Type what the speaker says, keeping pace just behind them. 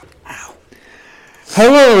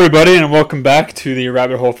Hello, everybody, and welcome back to the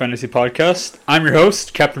Rabbit Hole Fantasy Podcast. I'm your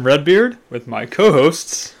host, Captain Redbeard, with my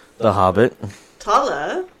co-hosts, The Hobbit,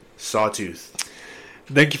 Tala, Sawtooth.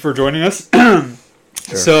 Thank you for joining us.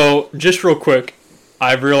 So, just real quick,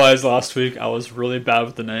 I've realized last week I was really bad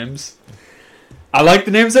with the names. I like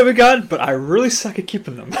the names that we got, but I really suck at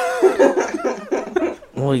keeping them.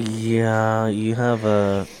 Well, yeah, you have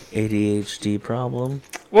a ADHD problem.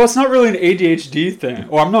 Well, it's not really an ADHD thing.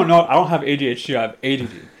 Or no, I don't have ADHD. I have ADD.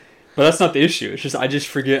 But that's not the issue. It's just I just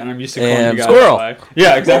forget, and I'm used to calling And you guys. squirrel.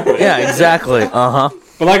 Yeah, exactly. Yeah, exactly. Uh-huh.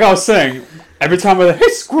 But like I was saying, every time I'm like, hey,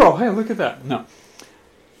 squirrel, hey, look at that. No.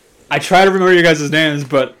 I try to remember you guys' names,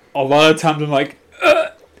 but a lot of times I'm like,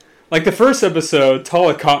 ugh. Like the first episode,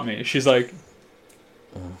 Tala caught me. She's like,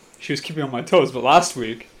 she was keeping on my toes. But last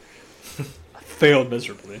week, I failed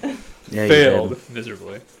miserably. Yeah, Failed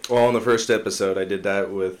miserably. Well, on the first episode, I did that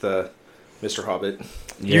with Mr. Hobbit.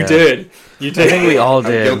 You did. You did. I think we all I'm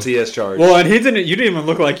did. guilty as charged. Well, and you didn't even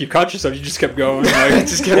look like you caught yourself. You just kept going. Like,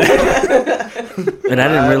 just kept And I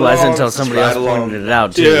didn't realize along, until somebody just else ride pointed along. it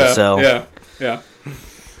out, too. yeah, So, yeah.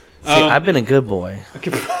 See, I've been a good boy. I've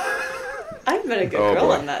been a good Oh, girl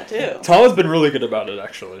boy. on that too. Tala's been really good about it,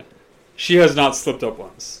 actually. She has not slipped up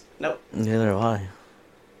once. Nope. Neither have I.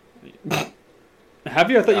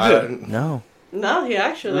 Have you? I thought you did. No. No, he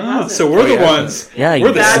actually Ah, hasn't. so we're Oh, the yeah. ones. Yeah, We're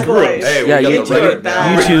the Bad screw-ups. boys. Hey, Yeah, we got you- the record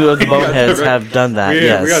bad. You two of the boneheads have done that, We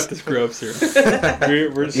yes. got the screw-ups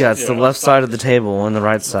here. We're just, Yeah, it's the left side of the table and the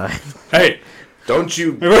right side. Hey, Don't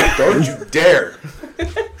you dare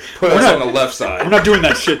put us on the left I'm side. not doing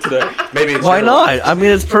that shit today. Maybe it's Why your not? I mean,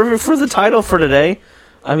 it's perfect for the title for today.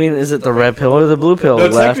 I mean, is it the red pill or the blue pill? No,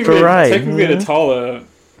 Left or right? Technically, to Tala,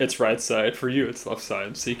 it's right side. For you, it's left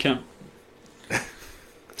side. So you can't.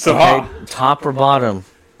 So Okay, top or bottom?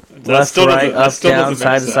 that Left, still right, doesn't- that up, still down, doesn't make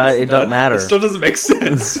side to sense. side, it doesn't matter. It still doesn't make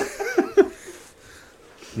sense.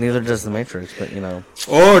 Neither does the Matrix, but you know.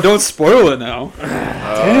 Oh, don't spoil it now. Oh,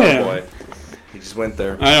 Damn. boy. He just went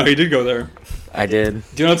there. I know he did go there. I did.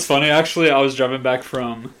 Do you know what's funny? Actually, I was driving back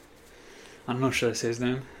from. I don't know. Should I say his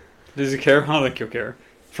name? Does he care? I don't think he'll care.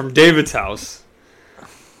 From David's house.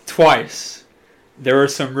 Twice. There were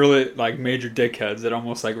some really major dickheads that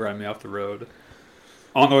almost ran me off the road.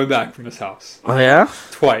 On the way back from his house. Oh, yeah?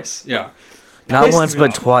 Twice. Yeah. Not Pissed once, me but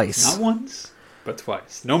off. twice. Not once, but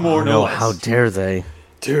twice. No more, Oh, no no, less. how dare they?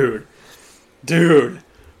 Dude.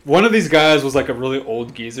 One of these guys was a really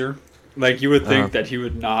old geezer. You would think that he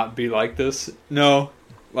would not be like this. No.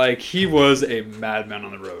 He was a madman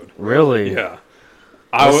on the road. Really? Yeah.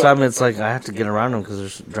 Most time it's I have to get around them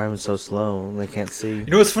because they're driving so slow and they can't see. You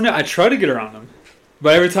know what's funny? I tried to get around him.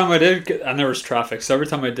 But every time I did, and there was traffic, so every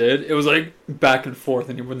time I did, it was back and forth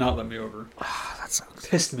and he would not let me over. That sucks.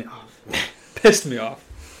 Pissed me off. Pissed me off.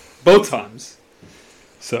 Both times.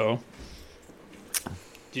 So,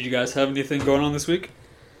 did you guys have anything going on this week?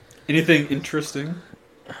 Anything interesting?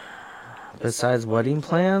 Besides wedding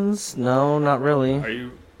plans? No, not really. Are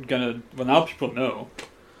you gonna? Well, now people know.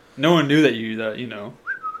 No one knew that you know.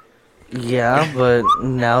 Yeah, but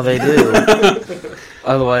now they do.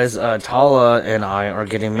 Otherwise, Tala and I are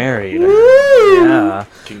getting married. Yeah.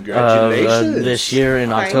 Congratulations. This year in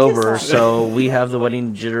Thank you October, so so we have the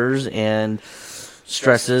wedding jitters and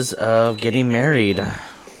stresses of getting married.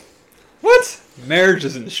 What? Marriage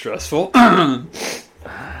isn't stressful.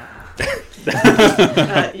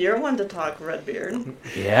 You're one to talk, Redbeard.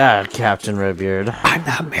 Yeah, Captain Redbeard. I'm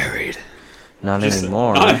not married. Not Just-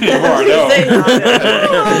 anymore. Not anymore, no. Say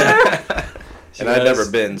not. And I've never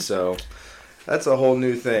been, so that's a whole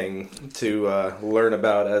new thing to learn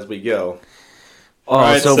about as we go. Oh,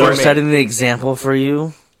 Alright, so so we're I mean- setting the example for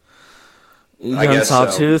you, young guess so.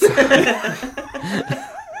 Sawtooth.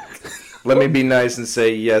 Let me be nice and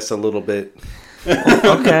say yes a little bit.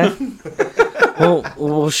 Okay. Well,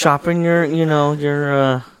 we'll sharpen your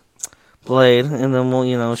blade, and then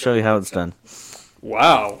we'll, show you how it's done.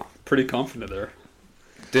 Wow, pretty confident there.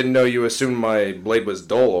 Didn't know you assumed my blade was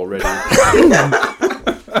dull already.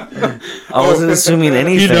 I wasn't assuming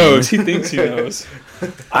anything. He knows. He thinks he knows.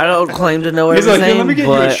 I don't claim to know He's like, everything, "Hey, let me get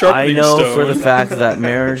you a but I sharpening know stone." for the fact that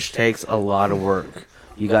marriage takes a lot of work.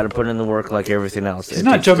 You got to put in the work like everything else. He's It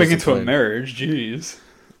not takes jumping into a discipline. marriage. Jeez.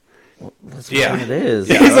 That's Yeah. what it is.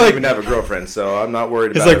 I He's don't like- even have a girlfriend, so I'm not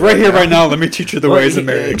worried He's about like, it right here, now. right now. Let me teach you the ways of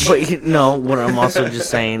marriage. No, what I'm also just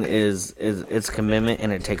saying is it's commitment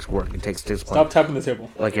and it takes work. It takes discipline. Stop tapping the table.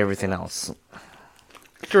 Like everything else.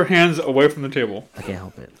 Get your hands away from the table. I can't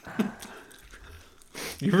help it.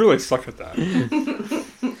 You really suck at that.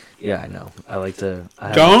 Yeah, I know. I like to. I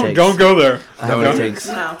have what it Don't takes. go there. I have what it takes.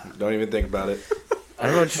 No. Don't even think about it. I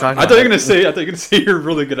don't know what you're talking I about. thought you were gonna say. I thought you were gonna say you're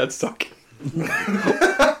really good at sucking.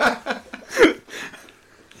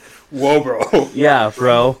 Whoa, bro. Yeah,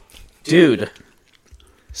 bro. Dude.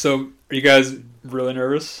 So, are you guys really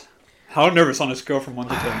nervous? How nervous on a scale from 1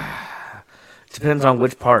 to 10? Depends on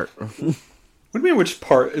which part. What do you mean, which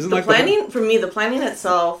part? Isn't The like planning, for me, the planning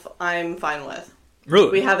itself, I'm fine with. Really?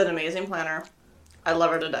 We have an amazing planner. I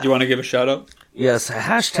love her to death. Do you want to give a shout out? Yes,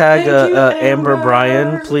 hashtag Thank you, Amber Amber.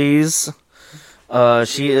 Bryan, please.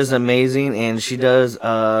 She is amazing, and she does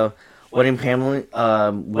wedding planning,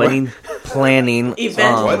 Event planning.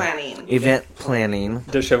 event planning.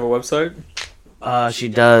 Does she have a website? She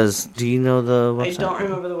does. Do you know the I website? don't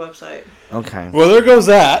remember the website. Okay, Well, there goes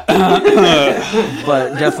that.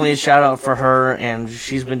 but definitely a shout out for her, and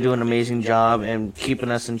she's been doing an amazing job and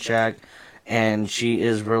keeping us in check. And she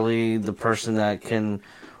is really the person that can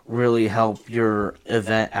really help your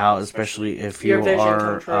event out, especially if Your you vision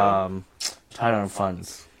are come true. tight on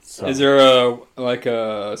funds. So. Is there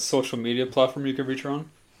a social media platform you can reach her on?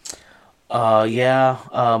 Yeah.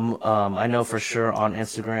 I know for sure on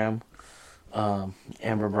Instagram,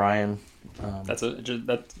 Amber Bryan. That's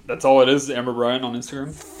it. That's all it is. Amber Bryan on Instagram.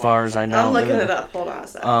 As far as I know. I'm looking it up. Hold on a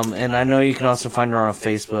second. And I know you can also find her on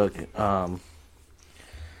Facebook.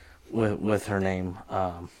 With her name,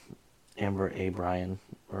 Amber A. Bryan,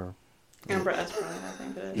 or Amber S. Bryan, I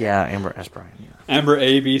think it is. yeah, Amber S. Bryan. Yeah. Amber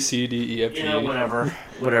A B C D E F G. Yeah, whatever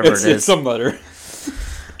It's it is. some letter.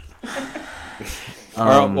 All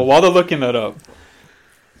right. Well, while they're looking that up,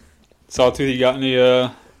 Sawtooth, you got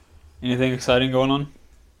anything exciting going on?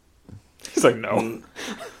 He's like, no.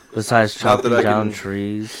 Besides Not that chopping I down can-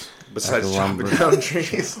 trees. Besides like chopping lumber. down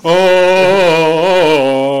trees. Oh.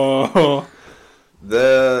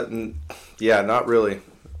 Not really.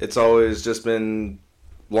 It's always just been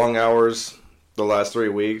long hours the last 3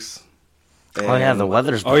 weeks. Oh yeah, the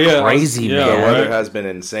weather's been Oh, yeah, crazy, yeah, The man. weather right. has been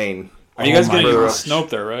insane. Are you guys Oh my getting gosh. snow up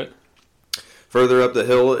there, right? Further up the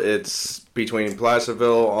hill, it's between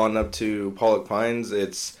Placerville on up to Pollock Pines.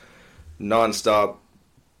 It's nonstop.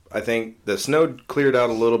 I think the snow cleared out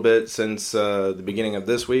a little bit since the beginning of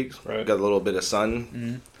this week. Right. Got a little bit of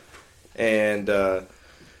sun. Mhm. And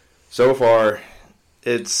so far,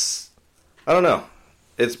 I don't know.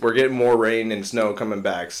 We're getting more rain and snow coming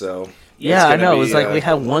back, so... Yeah, I it's gonna know. It be, was like we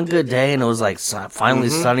had one good day, and it was like finally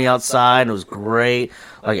sunny outside. It was great.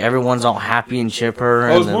 Like everyone's all happy and chipper.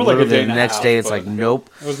 It was and then more like a literally day and the a next half, day, it's but- like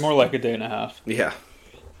nope. It was more like a day and a half. Yeah.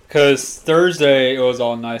 Because Thursday, it was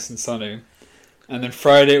all nice and sunny. And then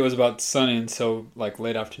Friday, it was about sunny until like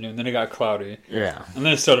late afternoon. Then it got cloudy. Yeah. And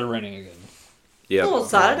then it started raining again. Yeah. Well,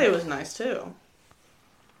 Saturday was nice too.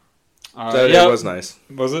 Saturday yeah. was nice.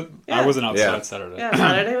 Was it? Yeah. I wasn't outside Yeah. Saturday. Yeah,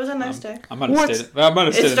 Saturday was a nice day. I might have stayed. I might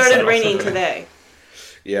have stayed It started inside raining also. today.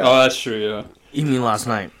 Yeah. Oh, that's true. Yeah. You mean last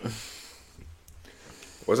night?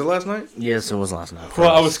 Was it last night? Yes, it was last night.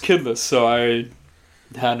 Well, I was kidless, so I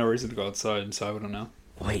had no reason to go outside, so I wouldn't know.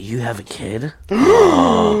 Wait, you have a kid?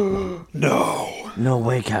 No. No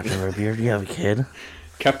way, Captain Rootbeer. You have a kid?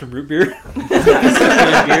 Captain Root Beer. Root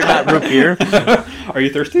beer, not root beer. Are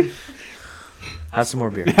you thirsty? Have some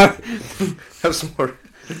more beer. Have some more.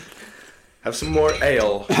 Have some more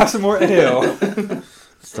ale. Have some more ale.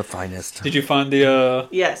 It's the finest. Did you find the?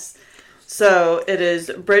 Yes. So it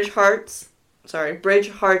is Bridge Heart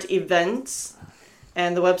Events,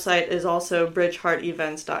 and the website is also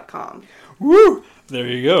bridgeheartevents.com. Woo! There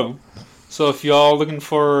you go. So if y'all looking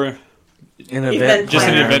for An Event event just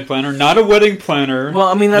an planner. event planner, not a wedding planner. Well,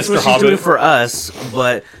 I mean, that's Mr. what she's Hobbit. doing for us,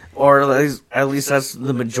 but or at least that's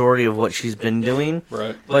the majority of what she's been doing.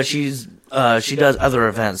 Right. But she does other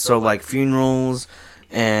events, so like funerals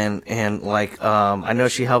and like I know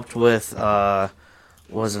she helped with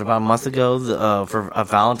was it about a month ago for a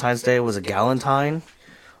Valentine's Day was a galentine.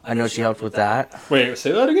 I know she helped with that. Wait,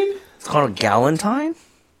 say that again. It's called a galentine.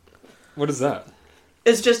 What is that?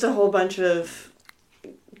 It's just a whole bunch of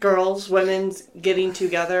women getting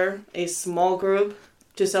together, a small group,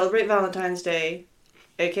 to celebrate Valentine's Day,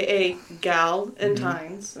 aka Gal and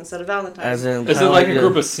Tines instead of Valentine's. As in, Is it kinda like a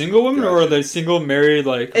group of single women, or are they single, married?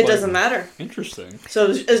 It doesn't matter. Interesting. So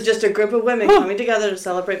it's just a group of women coming together to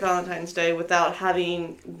celebrate Valentine's Day without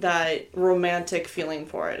having that romantic feeling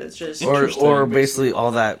for it. It's just Interesting. or basically all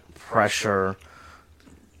that pressure.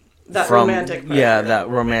 that from romantic pressure. yeah, that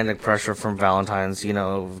romantic pressure from Valentine's.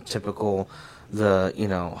 Typical the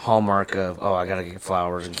hallmark of I gotta get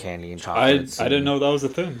flowers and candy and I chocolates. didn't know that was a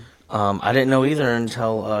thing. I didn't know either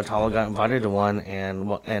until Tala got invited to one,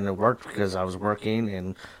 and it worked because I was working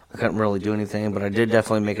and I couldn't really do anything, but I did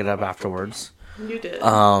definitely make it up afterwards. You did.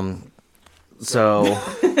 So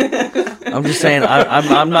I'm just saying,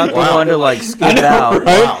 I'm not the one to like skip out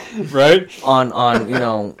Right?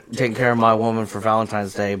 on taking care of my woman for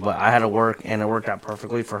Valentine's Day, but I had to work, and it worked out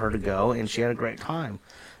perfectly for her to go, and she had a great time.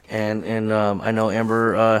 And I know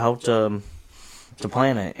Amber helped to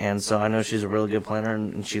plan it, and so I know she's a really good planner,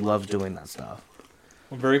 and she loves doing that stuff.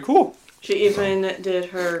 Well, very cool. She even did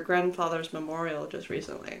her grandfather's memorial just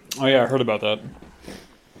recently. Oh yeah, I heard about that.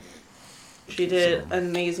 She did an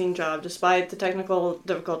amazing job, despite the technical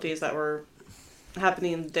difficulties that were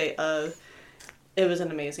happening the day of. It was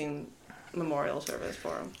an amazing memorial service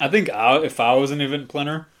for him. I think if I was an event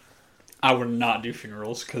planner, I would not do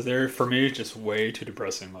funerals because they're, for me, just way too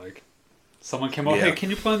depressing. Like, someone came up, hey, can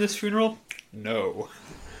you plan this funeral? No.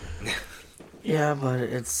 Yeah, but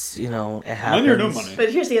it's, it happens. Money or no money.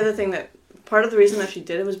 But here's the other thing, that part of the reason that she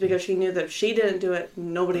did it was because she knew that if she didn't do it,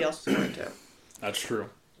 nobody else was going to. That's true.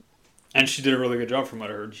 And she did a really good job from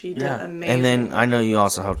what I heard. She did amazing. And then I know you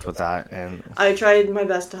also helped with that. And I tried my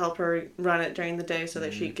best to help her run it during the day so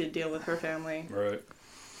that she could deal with her family. Right.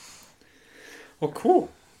 Well,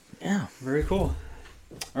 cool. Yeah. Very cool.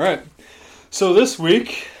 All right. So this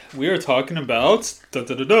week, we are talking about...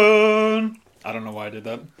 Dun-dun-dun-dun. I don't know why I did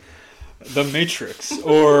that. The Matrix.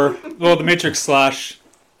 Or, well, The Matrix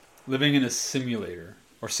 / living in a simulator.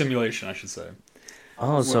 Or simulation, I should say.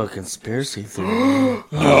 Oh, so a conspiracy theory.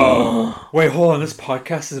 No. Wait, hold on. This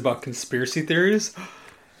podcast is about conspiracy theories?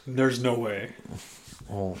 There's no way.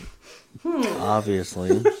 Well,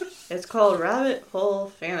 obviously. It's called Rabbit Hole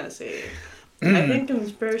Fantasy. I think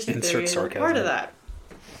conspiracy theories are part of that.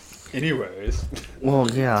 Anyways. Well,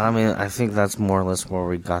 yeah, I mean, I think that's more or less where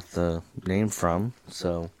we got the name from,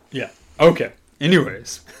 so... Yeah. Okay.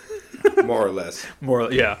 Anyways. More or less.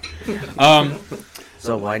 Yeah.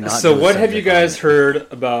 So why not? So what have you guys heard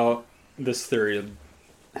about this theory?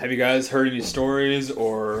 Have you guys heard any stories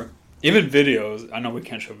or even videos? I know we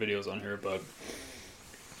can't show videos on here, but...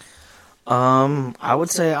 I would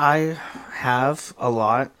say I have a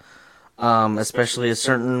lot. Especially a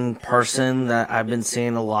certain person that I've been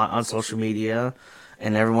seeing a lot on social media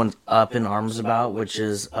and everyone's up in arms about, which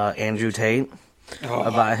is Andrew Tate.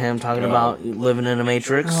 About him talking about living in a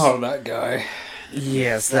Matrix. Oh, that guy.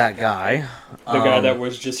 Yes, that guy. The guy that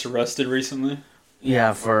was just arrested recently?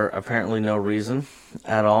 Yeah, for apparently no reason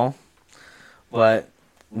at all. But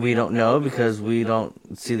we don't know because we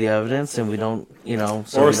don't see the evidence and we don't,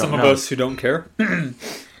 so or some of us who don't care.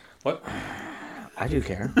 What? I do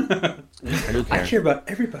care. I do care. I care about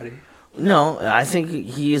everybody. No, I think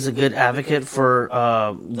he is a good advocate for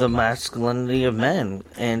the masculinity of men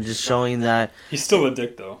and just showing that... He's still a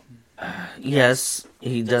dick, though. Yes,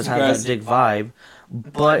 he does have that dick vibe,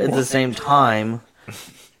 but at the same time,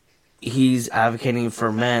 he's advocating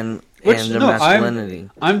for men and their masculinity.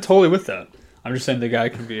 I'm totally with that. I'm just saying the guy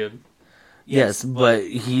can be a... Yes, but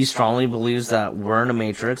he strongly believes that we're in a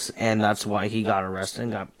matrix, and that's why he got arrested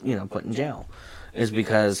and got, put in jail. Is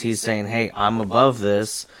because he's saying, hey, I'm above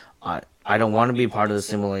this. I don't want to be part of the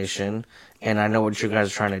simulation, and I know what you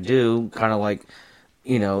guys are trying to do, kind of like,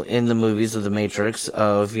 in the movies of the Matrix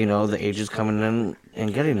of, the ages coming in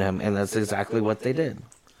and getting them, and that's exactly what they did.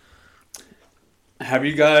 Have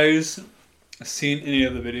you guys seen any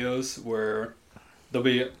of the videos where there'll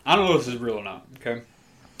be... I don't know if this is real or not, okay?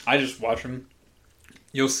 I just watch them.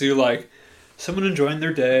 You'll see, someone enjoying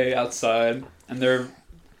their day outside, and they're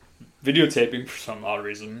videotaping for some odd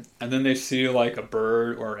reason, and then they see, a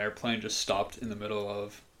bird or an airplane just stopped in the middle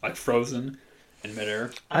of, frozen in midair.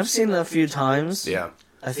 I've seen it a few times. Yeah.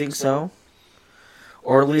 I think so.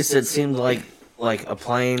 Or at least it seemed like a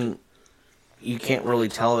plane, you can't really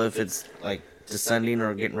tell if it's, descending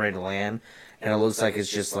or getting ready to land, and it looks like it's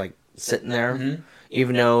just, sitting there. Mm-hmm.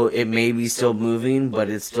 Even though it may be still moving, but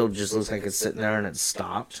it still just looks like it's sitting there and it's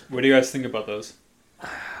stopped. What do you guys think about those?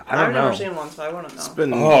 I've never seen one, so I wouldn't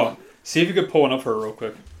know. See if you could pull one up for her real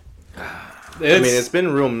quick. It's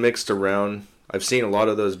been real mixed around. I've seen a lot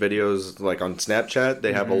of those videos, on Snapchat.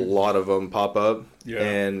 They have a lot of them pop up,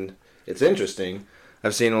 and it's interesting.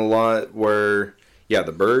 I've seen a lot where,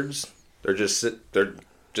 the birds, they're just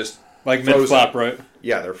mid-flap, right?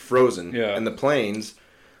 Yeah, they're frozen. Yeah. And the planes,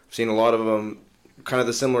 I've seen a lot of them, kind of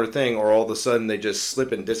the similar thing, or all of a sudden they just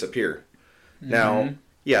slip and disappear. Mm-hmm. Now,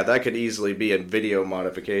 that could easily be a video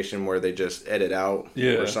modification where they just edit out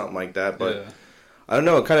or something like that. But I don't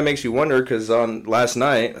know. It kind of makes you wonder because on last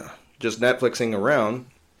night, just Netflixing around,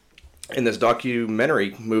 and this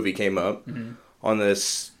documentary movie came up on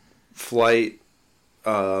this flight. It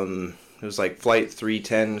was Flight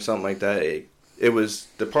 310 or something like that. It was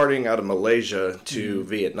departing out of Malaysia to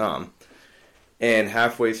Vietnam, and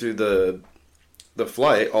halfway through the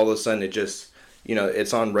flight, all of a sudden it just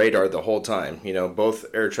it's on radar the whole time. Both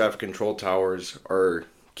air traffic control towers are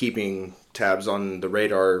keeping tabs on the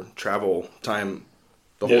radar travel time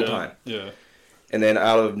the whole time. Yeah. And then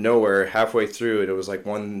out of nowhere, halfway through it was like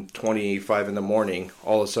 1:25 in the morning.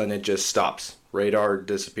 All of a sudden, it just stops. Radar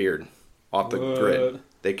disappeared off the grid.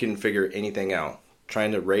 They couldn't figure anything out.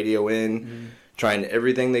 Trying to radio in, trying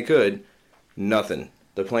everything they could, nothing.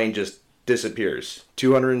 The plane just disappears.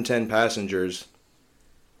 210 passengers,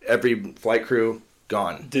 every flight crew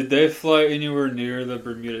gone. Did they fly anywhere near the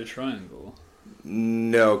Bermuda Triangle?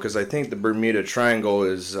 No, because I think the Bermuda Triangle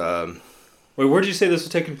is Wait, where did you say this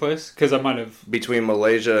was taking place? Because I might have... between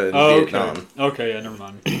Malaysia and Vietnam. Okay, yeah, never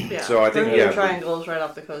mind. Yeah. So I think, Bermuda Triangle is right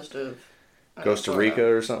off the coast of Costa Florida. Rica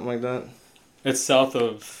or something like that. It's south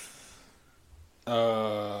of...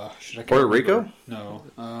 Puerto Rico? No.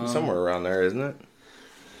 Somewhere around there, isn't it?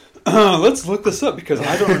 Let's look this up because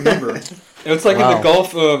I don't remember. It's like in the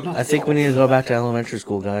Gulf of... I think we need to go back to elementary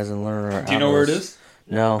school, guys, and learn our. Do you know where it is?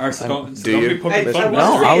 No. Or so don't Do you? be poking fun.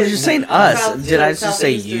 No, I was just saying us. South- Did I just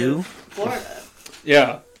say southeast you? of Florida.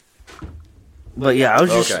 Yeah. But yeah, I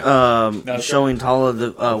was just Okay. showing Tala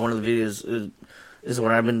one of the videos is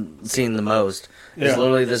what I've been seeing the most. It's Yeah.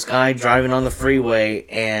 literally this guy driving on the freeway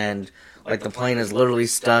and like the plane is literally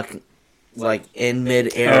stuck like in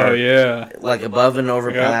midair, Oh, yeah. like above an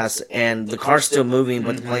overpass, and the car's still moving,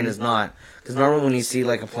 but the plane is not. Because normally when you see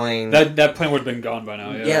like a plane, That plane would have been gone by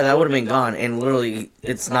now, yeah, that would have been gone, and literally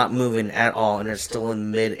it's not moving at all, and it's still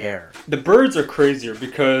in midair. The birds are crazier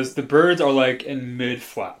because the birds are like in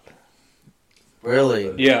mid-flap.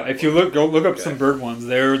 Really? Yeah, if you go look up some bird ones,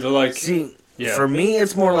 they're like... See, Yeah. for me,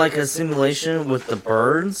 it's more like a simulation with the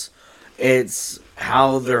birds. It's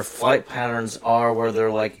how their flight patterns are, where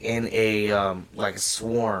they're like in a like a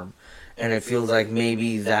swarm, and it feels like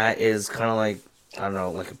maybe that is kind of like, I don't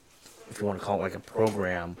know, like if you want to call it like a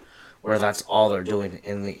program, where that's all they're doing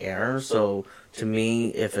in the air. So to me,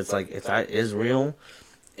 if that is real,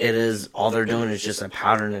 it is all they're doing is just a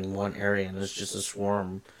pattern in one area, and it's just a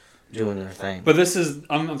swarm doing their thing. But this is...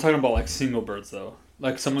 I'm talking about like single birds, though.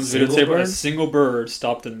 Like someone's Single videotaped a bird? single bird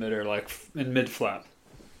stopped in midair, like in mid-flap.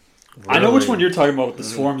 I know which one you're talking about with the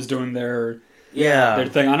swarms doing their Yeah.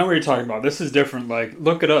 thing. I know what you're talking about. This is different. Like,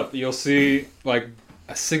 look it up. You'll see like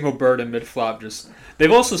a single bird in mid flap. Just they've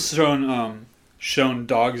also shown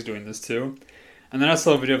dogs doing this too. And then I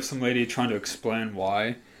saw a video of some lady trying to explain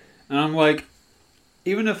why, and I'm like,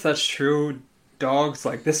 even if that's true, dogs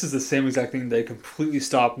like this is the same exact thing. They completely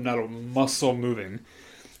stop, not a muscle moving.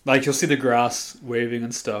 Like you'll see the grass waving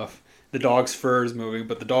and stuff. The dog's fur is moving,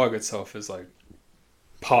 but the dog itself is like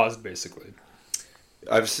paused basically.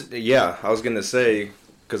 I was gonna say,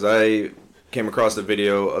 because I came across a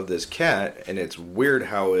video of this cat, and it's weird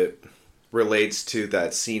how it relates to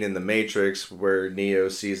that scene in The Matrix where Neo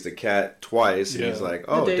sees the cat twice, and he's like,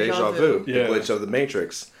 "Oh, The deja vu, Yeah. the glitch of the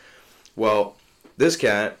Matrix." Well, this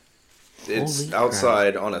cat, it's Holy crap.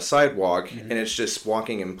 outside on a sidewalk, and it's just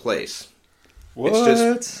walking in place. What?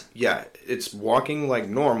 It's it's walking like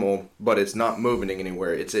normal, but it's not moving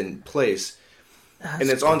anywhere. It's in place. That's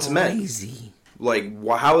it's on cement. crazy. Like,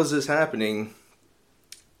 how is this happening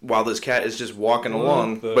while this cat is just walking What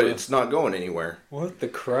along, the- but it's not going anywhere? What the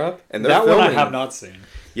crap? And they're that one I filming- have not seen.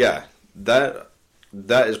 Yeah, that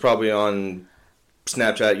is probably on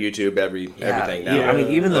Snapchat, YouTube, everything now. Yeah, I mean,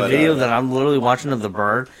 even the But, video that I'm literally watching of the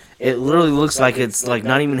bird, it literally looks like it's like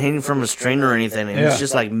not even hanging from a string or anything, and Yeah. it's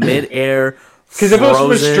just like mid-air, Because if it was from a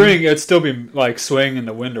frozen. string, it'd still be like swaying in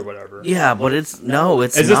the wind or whatever. Yeah, but it's Is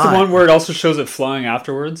this the not. one where it also shows it flying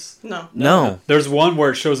afterwards? No. No, There's one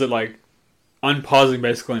where it shows it like unpausing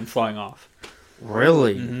basically and flying off.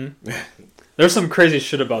 really. Mm-hmm. There's some crazy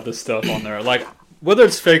shit about this stuff on there. Like whether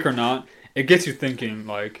it's fake or not, it gets you thinking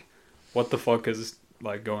like, what the fuck is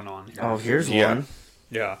like going on here? Oh, here's Yeah. one.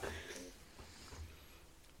 Yeah.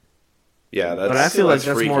 yeah, that's, But I feel like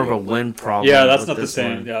that's freaky. more of a wind problem. Yeah, that's with not the this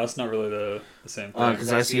same. one. Yeah, that's not really the same thing.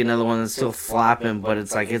 Because I see another one that's still flapping, but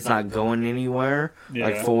it's like it's not going anywhere,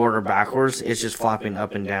 like Yeah. forward or backwards. It's just flopping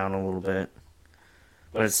up and down a little bit,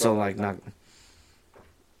 but it's still like not.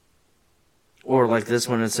 Or like this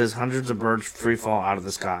one, it says hundreds of birds free fall out of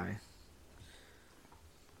the sky,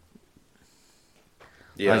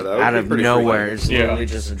 Yeah, like that would out be of pretty nowhere. freaky. It's Yeah. literally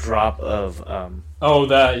just a drop of. Oh,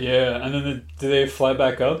 that yeah. And then do they fly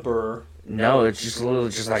back up or? No, it's just literally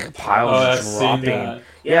just like a pile Oh, I've just seen dropping. that.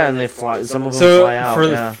 Yeah, and they fly. Some of them So fly out. for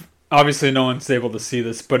Yeah. obviously no one's able to see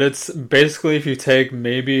this, but it's basically if you take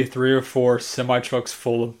maybe 3 or 4 semi trucks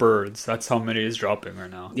full of birds, that's how many is dropping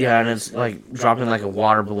right now. Yeah, and it's like dropping like a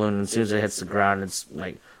water balloon. And as soon as it hits the ground, it's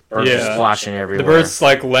like birds Yeah. just splashing everywhere. The birds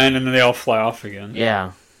like land and then they all fly off again.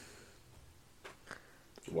 Yeah.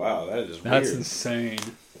 Wow, that is That's weird. insane.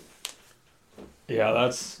 Yeah,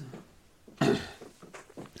 that's.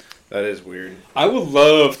 That is weird. I would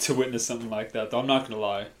love to witness something like that, though. I'm not gonna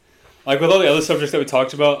lie. Like with all the other subjects that we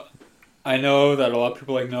talked about, I know that a lot of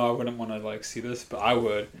people are like, no, I wouldn't want to like see this, but I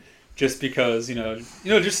would, just because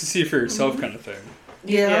just to see for yourself, kind of thing.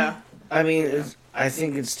 Yeah. I mean, I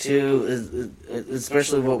think it's too,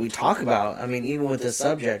 especially what we talk about. I mean, even with this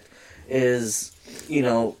subject, is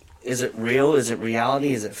it real? Is it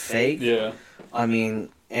reality? Is it fake? Yeah. I mean,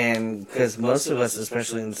 and because most of us,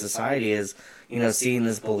 especially in society, is seeing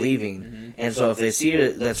is believing, and so if they see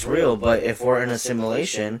it, that's real. But if we're in a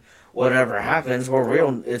simulation, whatever happens, we're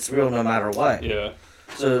real. It's real no matter what. Yeah.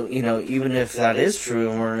 So even if that is true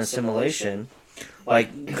and we're in a simulation,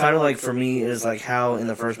 like kind of like for me is like how in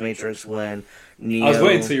the first Matrix when Neo. I was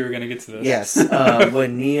waiting until you were gonna get to this. Yes,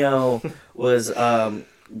 when Neo was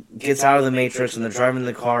gets out of the Matrix and they're driving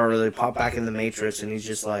the car, or they pop back in the Matrix, and he's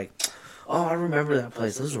just like, "Oh, I remember that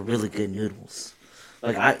place. Those were really good noodles."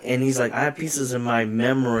 He's like, I have pieces in my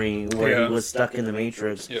memory where he was stuck in the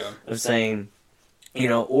Matrix of saying,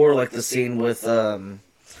 or like the scene with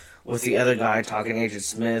the other guy talking, Agent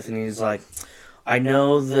Smith, and he's like, I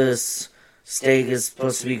know this steak is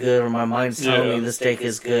supposed to be good, or my mind's telling me the steak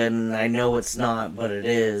is good, and I know it's not, but it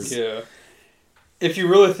is. Yeah. If you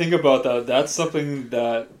really think about that, that's something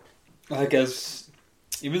that, I guess,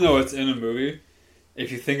 even though it's in a movie,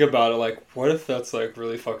 if you think about it, like, what if that's, like,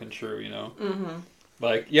 really fucking true, Mm-hmm.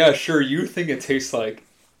 Like, yeah, sure, you think it tastes like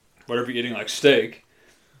whatever you're eating, like steak,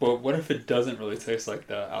 but what if it doesn't really taste like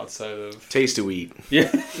that outside of... Taste to eat. Yeah.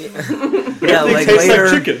 Yeah, like later...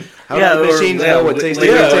 like chicken. How do machines know what taste to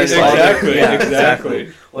eat tastes like?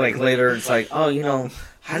 Exactly. Like, later it's like, oh,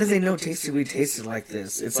 how do they know taste to eat tasted like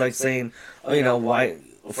this? It's like saying, oh, why...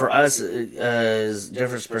 For us, as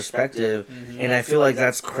different perspective, and I feel like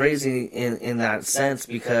that's crazy in that sense,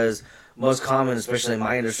 because most common, especially in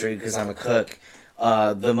my industry, because I'm a cook,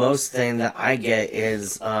 the most thing that I get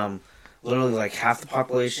is literally like half the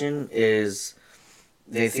population is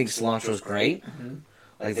they think cilantro is great.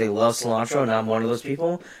 Like they love cilantro, and I'm one of those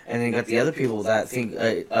people. And then you got the other people that think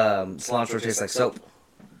cilantro tastes like soap.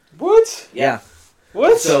 What? Yeah.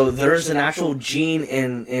 What? So there's an actual gene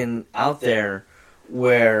in out there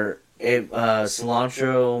where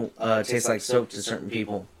cilantro tastes like soap to certain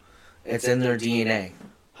people. It's in their DNA.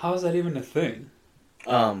 How is that even a thing?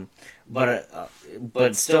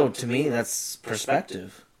 But still, to me, that's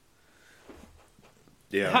perspective.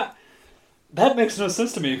 Yeah. That makes no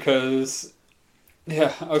sense to me because,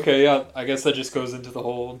 I guess that just goes into the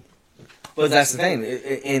whole... But that's the thing.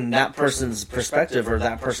 In that person's perspective or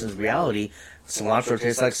that person's reality, cilantro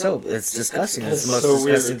tastes like soap. It's disgusting. It's the most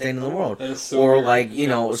disgusting thing in the world. That is so or weird. like,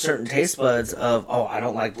 certain taste buds of, oh, I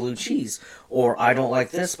don't like blue cheese. Or I don't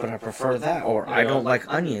like this, but I prefer that. Or I don't like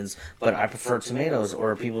onions, but I prefer tomatoes.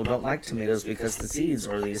 Or people don't like tomatoes because the seeds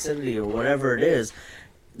or the acidity or whatever it is.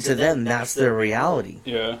 To them, that's their reality.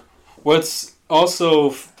 Yeah. What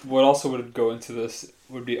also would go into this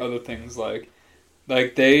would be other things like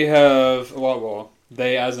they have,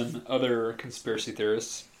 they as in other conspiracy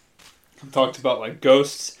theorists have talked about like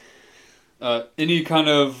ghosts, any kind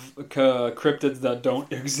of cryptids that don't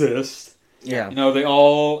exist. Yeah. They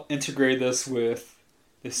all integrate this with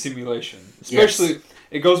the simulation. Especially,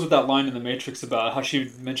 it goes with that line in The Matrix about how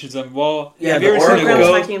she mentions them. Well, Yeah, have the you ever seen a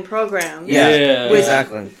Oracle. ghost? Fucking programs. Yeah, Which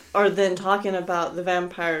exactly. are then talking about the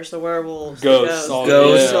vampires, the werewolves, Ghosts, the all-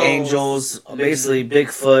 Ghosts, Yeah. angels, basically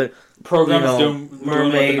Bigfoot, Programs doing what they're not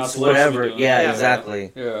mermaids, supposed to be whatever. doing. Yeah,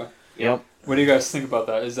 exactly. Yeah. Yep. What do you guys think about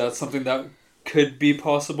that? Is that something that could be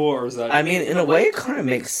possible, or is that... I mean, in a way, it kind of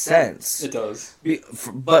makes sense. It does.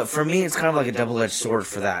 But for me, it's kind of like a double-edged sword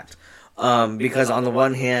for that. Because on the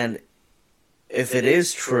one hand, if it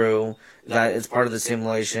is true that it's part of the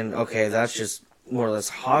simulation, okay, that's just more or less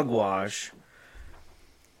hogwash.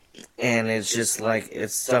 And it's just like,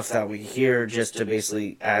 it's stuff that we hear just to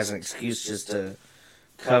basically, as an excuse, just to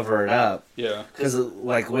cover it up. Yeah. Because,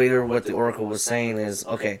 like, later what the Oracle was saying is,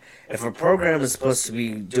 okay, if a program is supposed to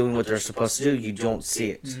be doing what they're supposed to do, you don't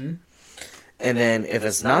see it. Mm-hmm. And then if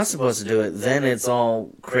it's not supposed to do it, then it's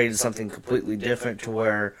all created something completely different to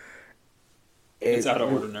where... It's out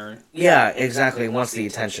of ordinary. Yeah, exactly. It wants the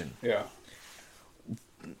attention. Yeah.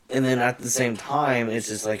 And then at the same time, it's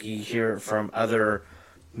just like you hear it from other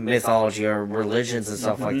mythology or religions and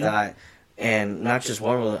stuff like that. And not just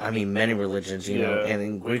one religion, I mean many religions, you know, and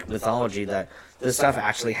in Greek mythology that this stuff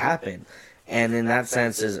actually happened. And in that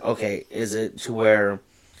sense is, okay, is it to where,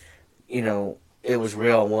 it was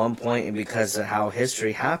real at one point and because of how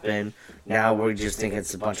history happened, now we just think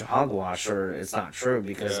it's a bunch of hogwash or it's not true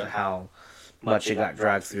because of how much it got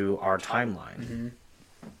dragged through our timeline.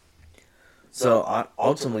 So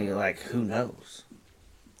ultimately, like, who knows?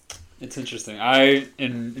 It's interesting.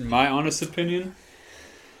 In my honest opinion,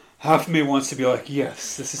 half of me wants to be like,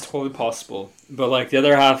 yes, this is totally possible. But like the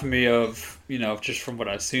other half of me just from what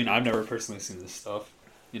I've seen, I've never personally seen this stuff.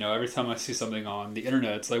 Every time I see something on the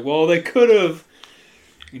internet, it's like, well, they could have,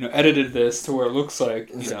 edited this to where it looks like,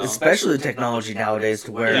 Especially the technology nowadays,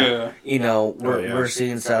 to where we're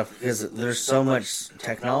seeing stuff because there's so much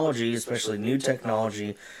technology, especially new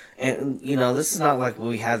technology, and this is not like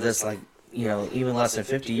we had this like even less than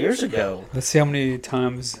 50 years ago. Let's see how many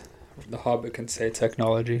times the Hobbit can say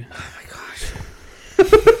technology. Oh my gosh.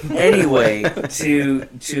 Anyway,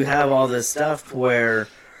 to have all this stuff where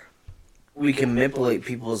we can manipulate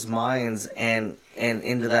people's minds and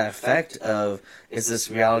into that effect of, is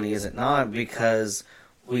this reality, is it not? Because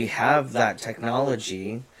we have that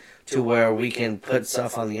technology to where we can put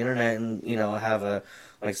stuff on the internet and, have a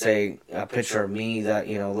picture of me that,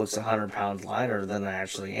 looks 100 pounds lighter than I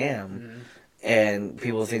actually am. Mm-hmm. And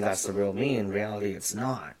people think that's the real me. In reality, it's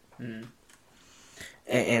not. Mm-hmm.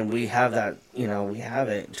 And we have that, we have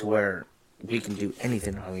it to where we can do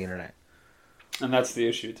anything on the internet. And that's the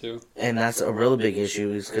issue, too. And that's a really big issue,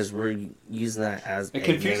 is because we're using that as it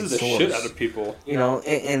confuses the shit out of people.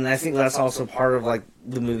 And I think that's also part of, like,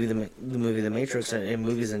 the movie The Matrix, and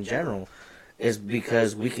movies in general, is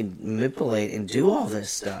because we can manipulate and do all this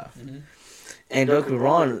stuff. Mm-hmm. And don't get me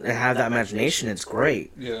wrong, and have that imagination, it's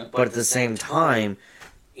great. Yeah. But at the same time,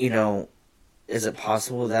 is it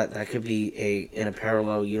possible that that could be in a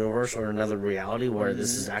parallel universe or another reality where mm-hmm.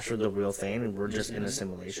 this is actually the real thing and we're just in a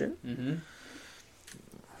simulation? Mm-hmm.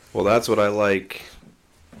 Well, that's what I like.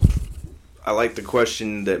 I like the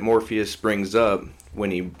question that Morpheus brings up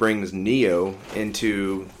when he brings Neo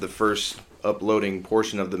into the first uploading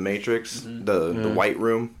portion of the Matrix, mm-hmm. the White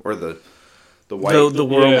Room, or the white... The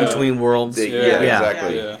world between worlds.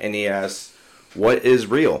 Exactly. Yeah. And he asks, what is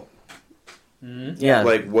real? Mm-hmm. Yeah.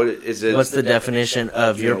 Like, what is it? What's the definition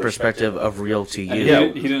of your perspective of real to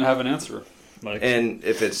you? He didn't have an answer. And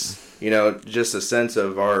if it's, just a sense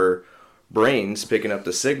of our brains picking up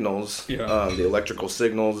the signals, the electrical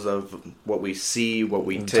signals of what we see, what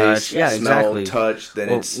we taste, smell, touch, then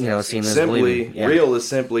it's simply, real is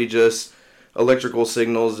simply just electrical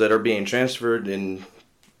signals that are being transferred and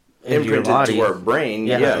imprinted to our brain,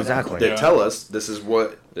 that tell us this is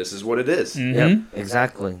what it is. Mm-hmm. Yep,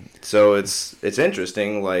 exactly. So it's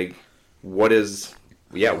interesting, like, what is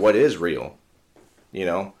real?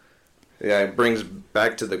 It brings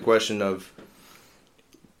back to the question of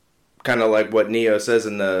kind of like what Neo says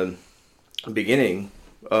in the beginning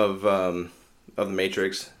of the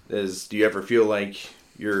Matrix is, do you ever feel like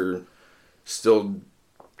you're still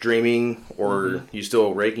dreaming or mm-hmm. you still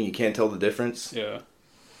awake and you can't tell the difference?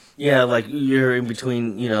 Yeah, like you're in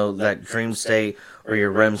between, that dream state or your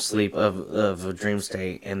REM sleep of a dream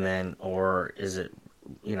state, and then, or is it,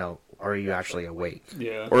 are you actually awake?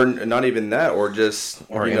 Yeah. Or not even that, or just,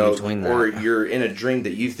 or in between that. Or you're in a dream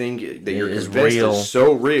that you think that you're convinced is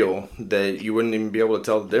so real that you wouldn't even be able to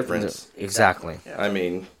tell the difference. Exactly. I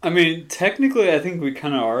mean, technically, I think we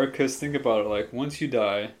kind of are, because think about it, like, once you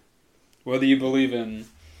die, whether you believe in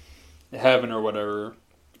heaven or whatever,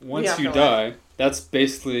 once you die, that's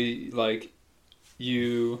basically, like,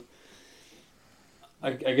 you,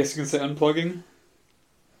 I guess you can say unplugging?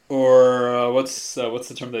 Or what's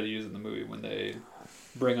the term that they use in the movie when they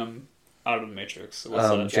bring them out of the Matrix?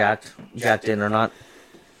 What's that? Jacked in or not?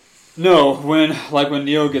 No, when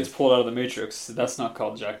Neo gets pulled out of the Matrix, that's not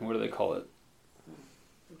called jacking. What do they call it?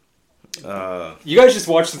 You guys just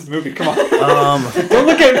watched this movie. Come on. Don't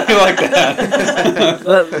look at me like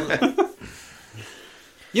that.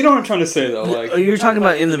 You know what I'm trying to say, though. Like, you're talking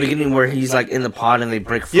about in the beginning where he's like in the pod and they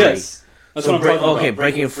break free. Yes. That's what I'm talking about. Okay,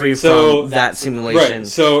 breaking free from that simulation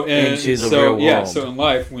into the real world. Yeah, so in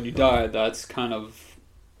life, when you die, that's kind of,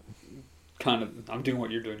 I'm doing what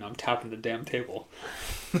you're doing. I'm tapping the damn table.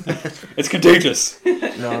 It's contagious.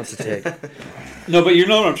 No, it's a tick. No, but you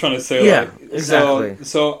know what I'm trying to say. Yeah, exactly.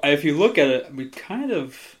 So if you look at it, we kind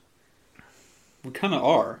of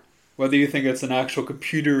are. Whether you think it's an actual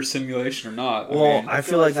computer simulation or not. I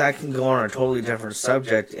feel like that can go on a totally different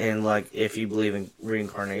subject, and like if you believe in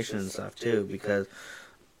reincarnation and stuff too, because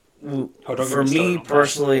for me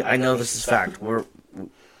personally, I know this is fact.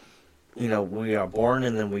 We are born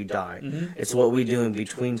and then we die. Mm-hmm. It's what we do in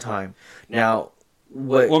between time. Now,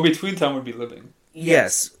 between time would be living.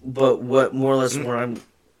 Yes, but what more or less what I'm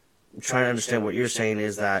trying to understand what you're saying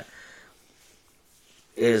is that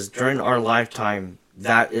is during our lifetime.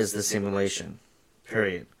 That is the simulation,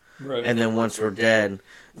 period. Right. And then once we're dead...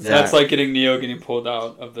 That's like Neo getting pulled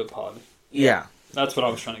out of the pod. Yeah. That's what I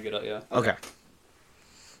was trying to get at, yeah. Okay.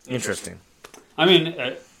 Interesting. I mean,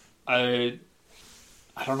 I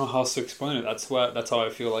don't know how else to explain it. That's how I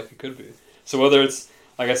feel like it could be. So whether it's,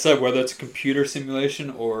 like I said, whether it's a computer simulation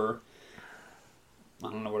or I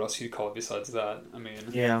don't know what else you'd call it besides that. I mean,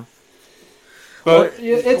 Yeah. but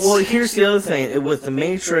Well, here's the other thing. With the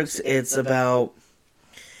Matrix, it's about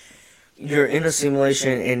you're in a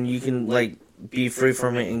simulation and you can like be free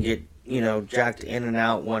from it and get jacked in and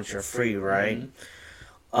out once you're free, right?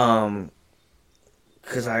 Because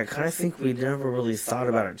I kind of think we never really thought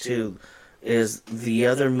about it too. Is the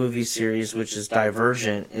other movie series, which is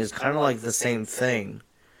Divergent, is kind of like the same thing.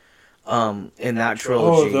 In that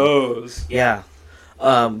trilogy. Oh, those. Yeah.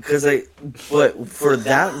 But for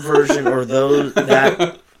that version or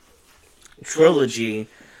that trilogy,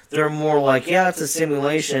 they're more like, yeah, it's a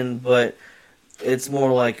simulation, but it's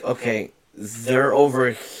more like, okay, they're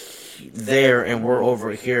over there and we're over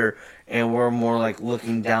here, and we're more like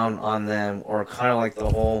looking down on them, or kind of like the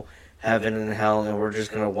whole heaven and hell, and we're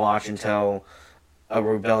just gonna watch until a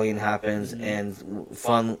rebellion happens and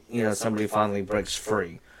somebody finally breaks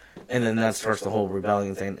free, and then that starts the whole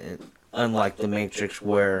rebellion thing. Unlike the Matrix,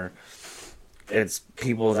 where it's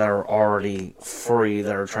people that are already free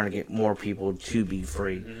that are trying to get more people to be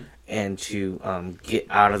free and to get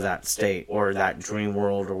out of that state or that dream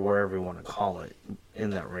world or wherever you want to call it in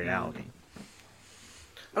that reality.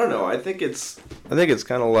 I don't know. I think it's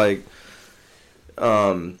kind of like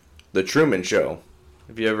the Truman Show.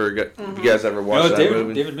 Have you guys ever watched that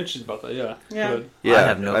movie? David mentioned about that. Yeah. Yeah. Yeah. I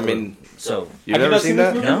have no clue. mean, so you've Have you never not seen seen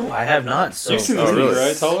that? this movie? no, I have not. So You've seen this movie, really?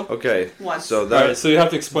 right, Tala? Okay. Once. So All that right, so you have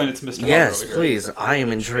to explain it to Mr. yes, Mark over here. please. I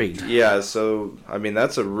am intrigued. yeah. So I mean,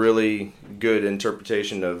 that's a really good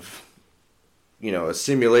interpretation of a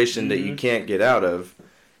simulation that you can't get out of,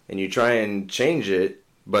 and you try and change it,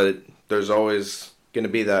 but there's always going to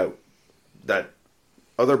be that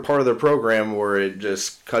other part of the program where it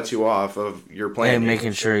just cuts you off of your plan. And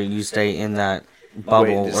making sure you stay in that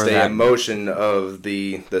bubble to or stay that in motion of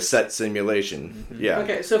the set simulation. Yeah.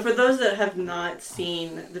 Okay, so for those that have not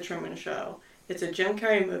seen The Truman Show, it's a Jim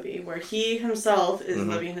Carrey movie where he himself is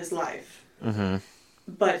living his life. Mm-hmm.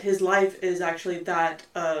 But his life is actually that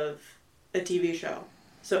of a TV show.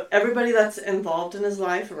 So everybody that's involved in his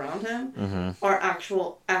life around him are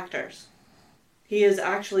actual actors. He is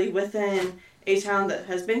actually within a town that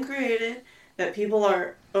has been created, that people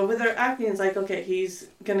are over there acting. It's like, okay, he's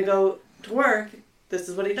going to go to work. This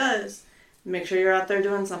is what he does. Make sure you're out there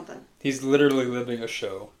doing something. He's literally living a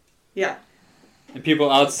show. Yeah. And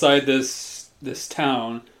people outside this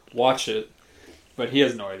town watch it, but he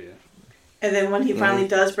has no idea. And then when he finally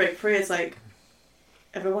does break free, it's like,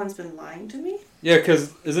 everyone's been lying to me? Yeah,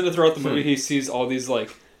 because isn't it throughout the movie he sees all these,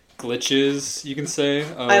 like, glitches, you can say?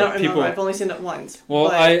 I don't remember. I've only seen it once. Well,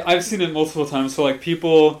 but I've seen it multiple times. So, like,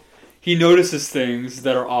 he notices things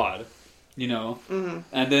that are odd, and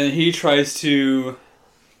then he tries to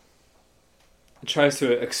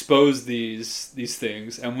expose these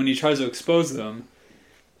things, and when he tries to expose them,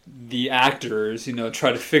 the actors,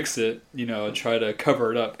 try to fix it, try to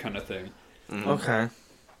cover it up, kind of thing. Okay.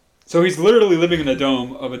 So he's literally living in a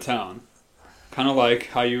dome of a town, kind of like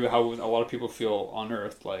how a lot of people feel on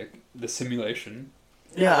Earth, like the simulation.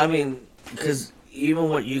 Yeah, I mean, because even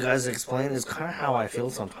what you guys explain is kind of how I feel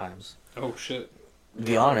sometimes. Oh shit! To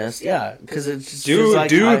be honest, yeah, because it just feels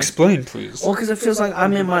like explain, please. Well, because it feels like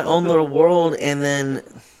I'm in my own little world, and then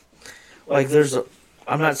like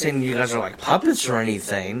I'm not saying you guys are like puppets or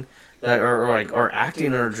anything that are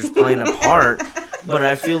acting or just playing a part, but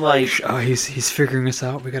I feel like he's figuring us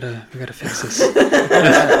out. We gotta fix this.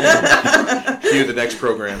 Cue the next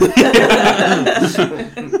program.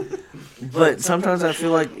 But sometimes I feel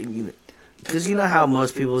like, because you know how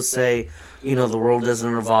most people say, the world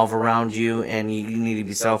doesn't revolve around you and you need to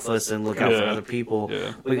be selfless and look out for other people.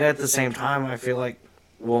 Yeah. But at the same time, I feel like,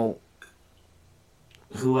 well,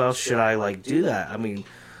 who else should I do that? I mean,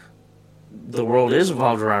 the world is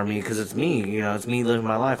revolved around me because it's me. It's me living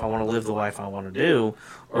my life. I want to live the life I want to do.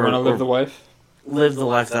 Or want to live the life? Live the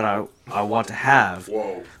life that I want to have.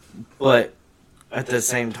 Whoa. But at the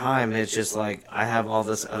same time, it's just like I have all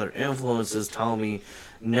this other influences telling me,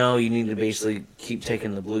 no, you need to basically keep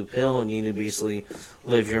taking the blue pill and you need to basically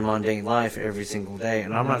live your mundane life every single day.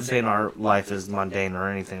 And I'm not saying our life is mundane or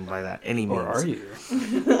anything by that any means. Or are you?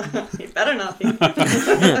 You better not be.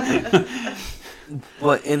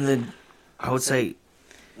 But I would say,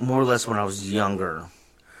 more or less when I was younger,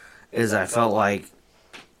 is I felt like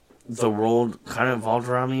the world kind of revolved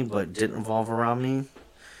around me, but didn't revolve around me.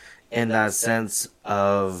 In that sense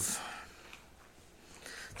of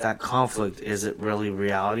that conflict, is it really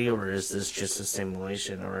reality or is this just a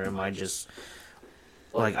simulation, or am I just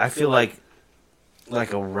I feel like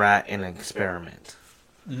like a rat in an experiment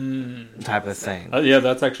type of thing. Yeah,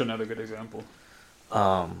 that's actually another good example.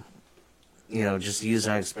 Just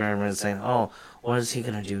using an experiment and saying, oh, what is he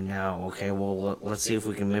going to do now? Okay, well, let's see if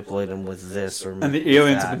we can manipulate him with this or And the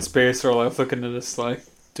aliens up in space are like looking at us like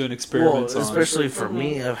doing experiments on especially for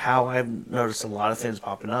me, of how I've noticed a lot of things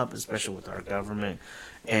popping up, especially with our government.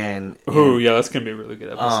 And yeah, that's going to be a really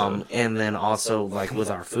good episode. And then also, like, with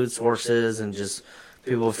our food sources and just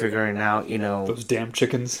people figuring out, those damn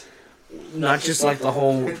chickens. not just like the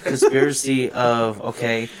whole conspiracy of,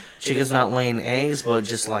 okay, chickens not laying eggs, but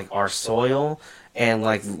just like our soil and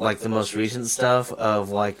like the most recent stuff of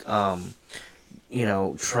like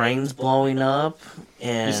trains blowing up.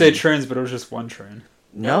 And You say trains, but it was just one train.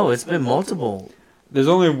 no, it's been multiple. There's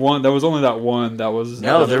only one. There was only that one. That was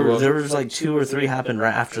No, there was like 2 or 3 happened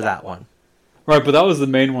right after that one. Right, but that was the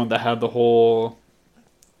main one that had the whole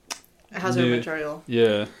hazard material.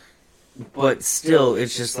 Yeah. But still,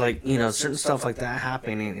 it's just like, certain stuff like that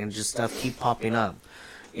happening and just stuff keep popping up,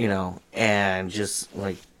 and just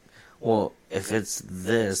like, well, if it's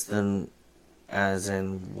this, then as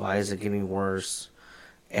in, why is it getting worse?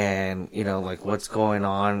 And, like what's going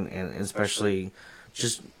on, and especially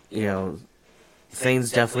just,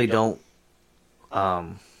 things definitely don't,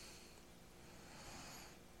 how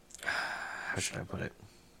should I put it?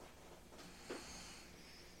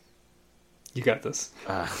 You got this.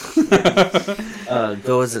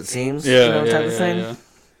 Go as it seems, type of thing. Yeah.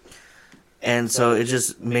 And so it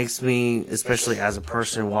just makes me, especially as a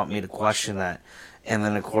person, want me to question that. And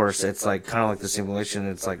then, of course, it's like kind of like the simulation.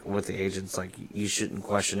 It's like with the agents, like you shouldn't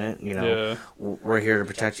question it. We're here to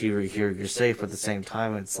protect you. We're here. You're safe. But at the same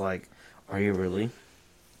time, it's like, are you really?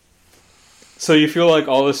 So you feel like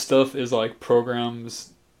all this stuff is like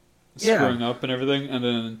programs screwing up and everything, and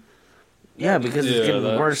then. Yeah, because it's getting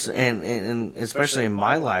worse, and especially in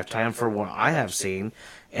my lifetime, for what I have seen,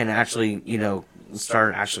 and actually,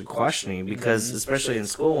 started actually questioning, because especially in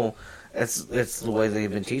school, it's the way they've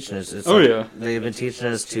been teaching us. It's they've been teaching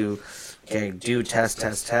us to, do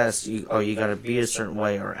test. You got to be a certain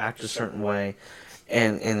way or act a certain way,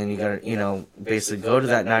 and then you got to, basically go to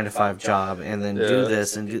that 9-to-5 job and then do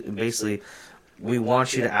this and basically, we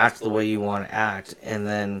want you to act the way you want to act, and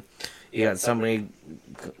then you got somebody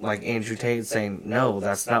like Andrew Tate saying, no,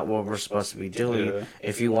 that's not what we're supposed to be doing. Yeah.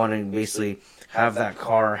 If you want to basically have that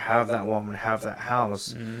car, have that woman, have that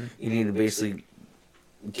house, you need to basically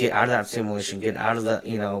get out of that simulation, get out of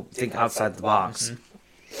the, think outside the box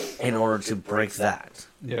in order to break that.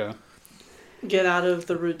 Yeah. Get out of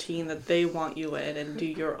the routine that they want you in and do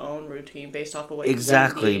your own routine based off of what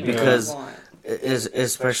exactly, you because want.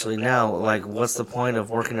 Especially now, like, what's the point of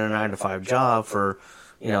working a 9-to-5 job for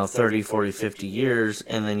 30, 40, 50 years,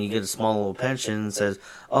 and then you get a small little pension and says,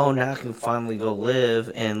 oh, now I can finally go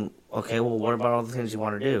live, and, okay, well, what about all the things you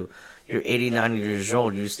want to do? You're 89 years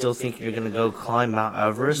old. You still think you're going to go climb Mount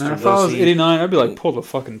Everest? Man, if I was 89, I'd be like, pull the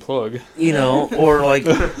fucking plug. Or like,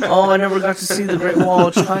 oh, I never got to see the Great Wall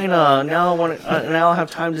of China. Now I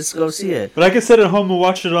have time to go see it. But I can sit at home and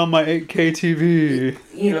watch it on my 8K TV.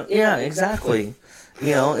 Yeah, exactly.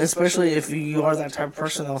 Especially if you are that type of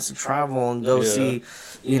person that wants to travel and go see,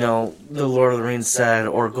 the Lord of the Rings set,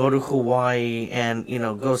 or go to Hawaii and,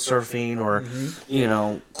 go surfing, or,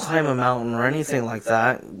 climb a mountain or anything like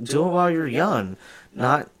that. Do it while you're young.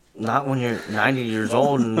 Not when you're 90 years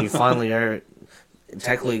old and you finally are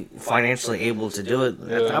technically financially able to do it.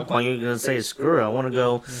 At that point, you're going to say, screw it, I want to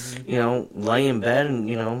go, lay in bed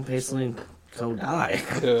and, basically go die.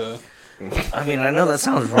 Yeah. I mean, I know that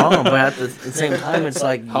sounds wrong, but at the same time, it's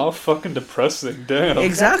like... How fucking depressing, damn.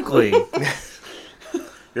 Exactly.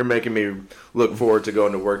 You're making me look forward to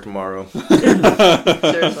going to work tomorrow.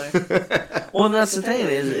 Seriously. Well, that's the thing,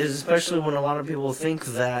 is especially when a lot of people think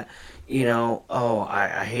that,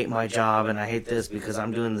 I hate my job and I hate this because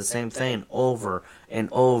I'm doing the same thing over and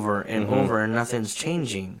over and over and nothing's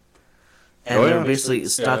changing. And they're basically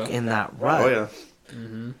stuck in that rut. Oh, yeah.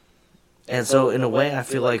 Mm-hmm. And so, in a way, I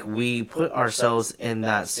feel like we put ourselves in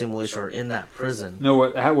that simulation or in that prison. No,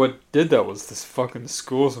 what did that was this fucking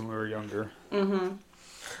schools when we were younger. Mm-hmm.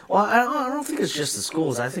 Well, I don't think it's just the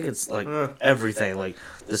schools. I think it's like everything, like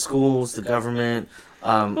the schools, the government.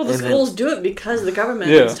 Well, the schools do it because the government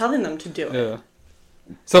is telling them to do it. Yeah.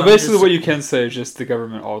 So basically, what you can say is just the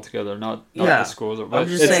government altogether, not the schools. I'm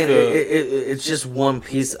just saying it's just one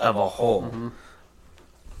piece of a whole. Mm-hmm.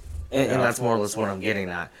 And that's more or less what I'm getting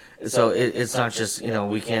at. So it's not just,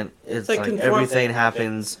 we can't, it's like everything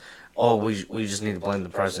happens, we just need to blame the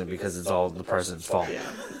president because it's all the president's fault.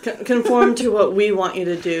 Yeah. Conform to what we want you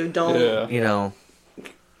to do. Don't,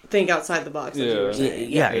 think outside the box.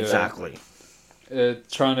 Yeah, exactly.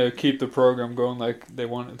 trying to keep the program going like they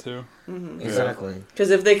want it to. Exactly. Because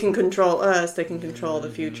if they can control us, they can control the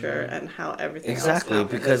future and how everything Exactly,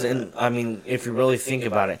 else happens. because if you really think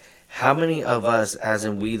about it, how many of us, as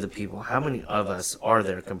in we the people, how many of us are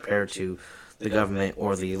there compared to the government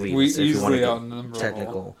or the elites? We if you want to easily get outnumber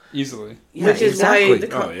technical. all. Easily. Yeah, Which is why exactly.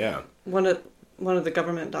 the Oh yeah. one of the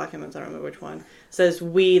government documents, I don't remember which one, says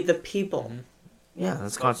 "we the people." Yeah,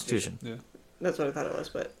 that's Constitution. That's what I thought it was,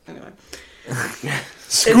 but anyway.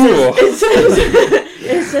 School!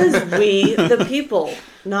 It says "we the people,"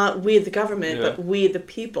 not "we the government," Yeah. but "we the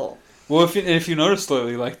people." Well, if you notice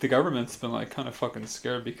lately, like, the government's been, like, kind of fucking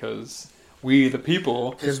scared because we, the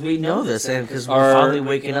people... Because we know this, and because we're Are- finally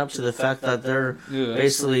waking up to the fact that they're Yeah,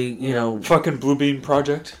 basically, fucking Blue Bean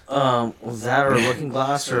Project. that or Looking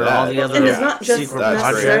Glass or That- all the other And it's not just secret That's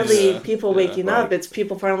necessarily Yeah. people Yeah. waking up, Like- it's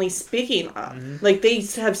people finally speaking up. Like, they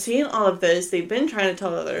have seen all of this, they've been trying to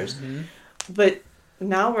tell others, but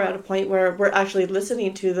now we're at a point where we're actually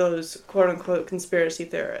listening to those quote-unquote conspiracy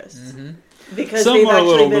theorists. Because Some they've are a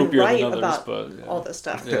actually little been loopier right than others, about but... Yeah. all this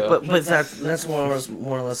stuff. Yeah. But that's more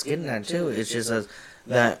or less getting at too. It's just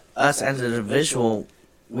that us as an individual,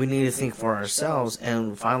 we need to think for ourselves,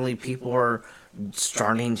 and finally people are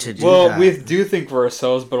starting to do Well, that. we do think for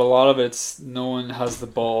ourselves, but a lot of it's no one has the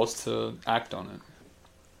balls to act on it.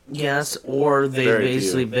 Yes, or they've Very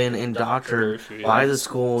basically few. been Very indoctrinated few, yeah. by the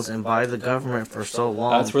schools and by the government for so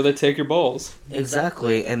long. That's where they take your balls.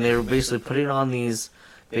 Exactly, and they were basically putting on these,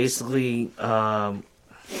 basically, I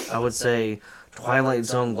would say, Twilight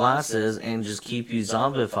Zone glasses and just keep you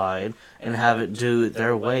zombified and have it do it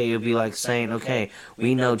their way. It'd be like saying, okay,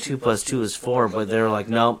 we know 2 + 2 is 4, but they're like,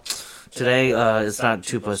 nope, today it's not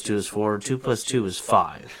 2 + 2 is 4, 2 + 2 is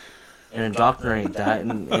 5. And indoctrinate that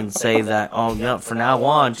and say that, oh, no, from now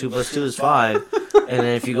on, 2 + 2 is 5, and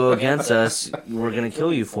then if you go against us, we're going to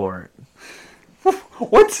kill you for it.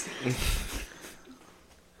 What?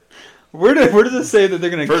 Where does it say that they're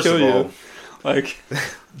gonna First kill of all, you? Like,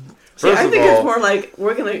 See, I First of think it's all- more like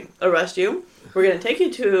we're gonna arrest you, we're gonna take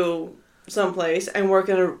you to someplace, and we're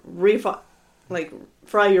gonna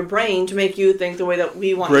fry your brain to make you think the way that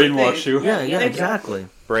we want brainwash you. you. Yeah, Thank you. exactly.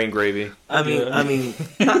 brain gravy. I mean,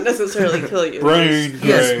 Yeah. Not necessarily kill you. Brain.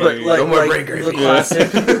 yes, but Brain. like, No more like brain gravy. the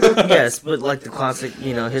classic, yes, but like the classic,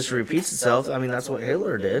 history repeats itself. I mean, that's what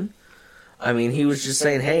Hitler did. I mean, he was just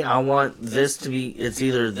saying, "Hey, I want this to be. It's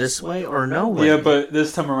either this way or no way." Yeah, but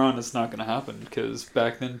this time around it's not gonna happen because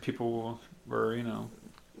back then people were,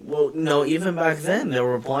 well, no, even back then they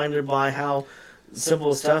were blinded by how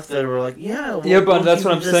simple stuff that were like, "Yeah, Yeah, but we'll that's give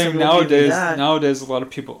what you I'm this saying. and we'll give you that." Nowadays, a lot of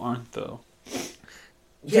people aren't though.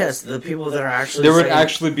 Yes, the people that are actually There would saying,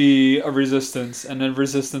 actually be a resistance, and then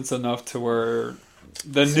resistance enough to where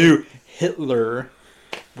the new Hitler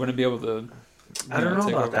wouldn't be able to. I don't know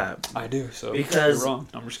take about over. that. I do. So Because- you're wrong.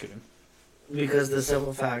 I'm just kidding. because the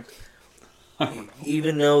simple fact,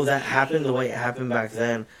 even though that happened the way it happened back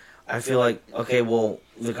then, I feel like, okay, well,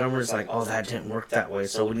 the government's like, oh, that didn't work that way,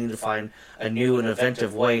 so we need to find a new and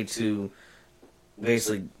inventive way to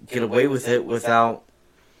basically get away with it without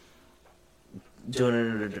doing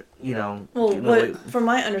it, Well, getting away- from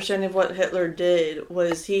my understanding of what Hitler did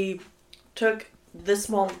was he took this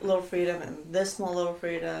small little freedom and this small little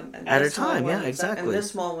freedom and At this a small time, one, yeah, exactly. and this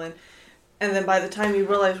small one, and then by the time you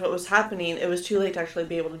realized what was happening, it was too late to actually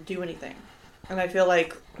be able to do anything. And I feel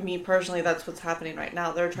like, me personally, that's what's happening right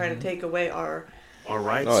now. They're trying to take away our All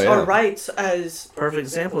right. Oh, yeah. our rights as Perfect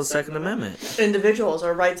example is Second Amendment. individuals,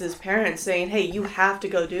 our rights as parents, saying, "Hey, you have to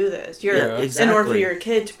go do this. You're Yeah, in order for exactly. your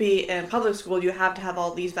kid to be in public school, you have to have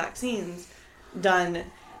all these vaccines done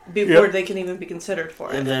before Yep. they can even be considered for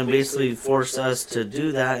it." And then basically force us to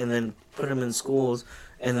do that and then put them in schools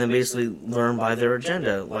and then basically learn by their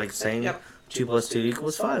agenda, like saying Yep. 2 + 2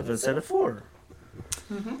 = 5 instead of 4.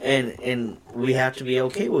 Mhm. And we have to be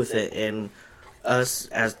okay with it. And us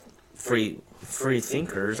as free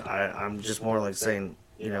thinkers, I'm just more like saying,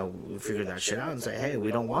 we figure that shit out and say, hey,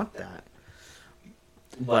 we don't want that.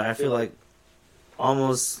 But I feel like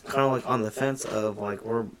almost kind of like on the fence of like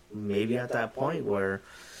we're maybe at that point where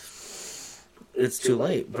it's too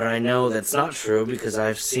late. But I know that's not true because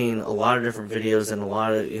I've seen a lot of different videos and a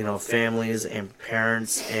lot of families and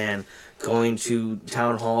parents and going to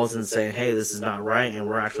town halls and saying, hey, this is not right, and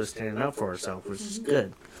we're actually standing up for ourselves, which is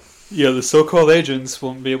good. Yeah, the so-called agents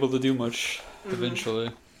won't be able to do much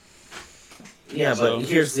eventually. Yeah, So- but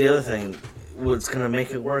here's the other thing. What's going to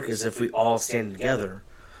make it work is if we all stand together.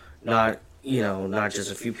 Not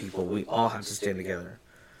just a few people. We all have to stand together.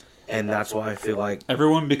 And that's why I feel like...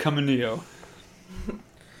 Everyone become a Neo.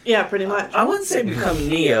 Yeah, pretty much. I wouldn't say become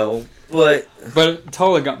Neo, but But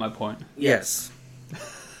Tala got my point. yes.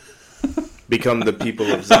 become the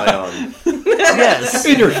people of Zion. Yes.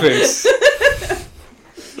 In your face.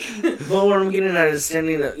 But what I'm getting at is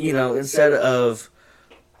standing, instead of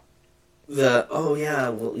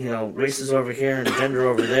races over here and gender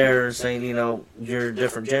over there, saying, you're a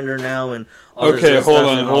different gender now and all this Okay, other hold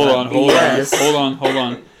stuff on, and hold all on, that hold BS. on, hold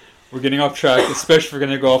on. We're getting off track, especially if we're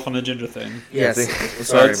going to go off on the ginger thing. Yes, So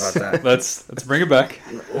sorry about that. Let's bring it back.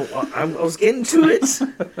 I was getting to it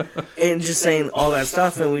and just saying all that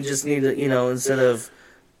stuff, and we just need to, instead of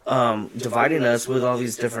dividing us with all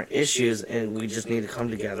these different issues, and we just need to come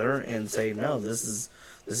together and say, no, this is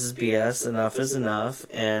BS. Enough is enough,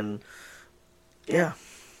 and yeah.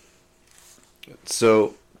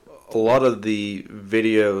 So, a lot of the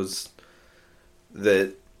videos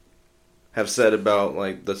that have said about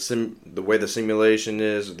like the way the simulation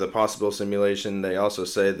is, the possible simulation, they also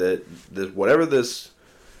say that whatever this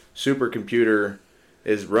supercomputer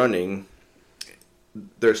is running,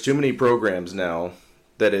 there's too many programs now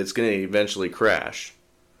that it's going to eventually crash.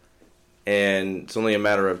 And it's only a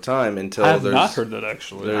matter of time until I have there's... not heard that,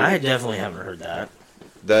 actually. I definitely haven't heard that.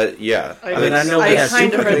 Yeah. I mean, I know we have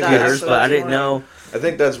kinda heard that, supercomputers, so but I it's didn't more- know. I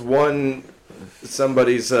think that's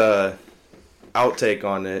somebody's outtake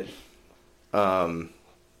on it. I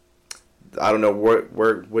don't know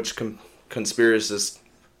which conspiracist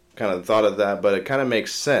kind of thought of that, but it kind of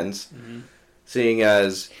makes sense, seeing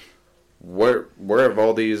as where have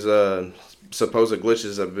all these supposed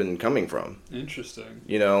glitches have been coming from? Interesting.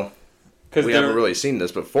 You know, Because we haven't really seen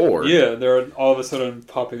this before. Yeah, they're all of a sudden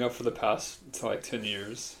popping up for the past 10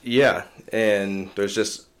 years. Yeah, and there's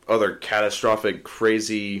just other catastrophic,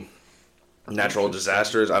 crazy natural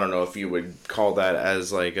disasters. I don't know if you would call that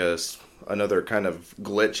as like another kind of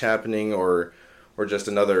glitch happening or just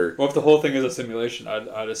another... Well, if the whole thing is a simulation,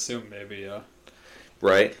 I'd assume maybe, yeah.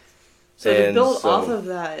 Right? So to build off of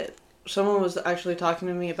that, someone was actually talking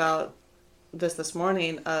to me about this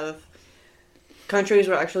morning of countries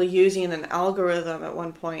were actually using an algorithm at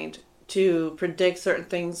one point to predict certain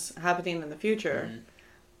things happening in the future. Mm-hmm.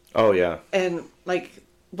 Oh, yeah. And, like,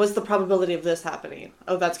 what's the probability of this happening?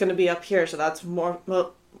 Oh, that's going to be up here, so that's more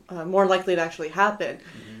likely to actually happen.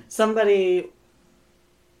 Mm-hmm. Somebody,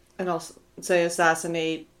 and I'll say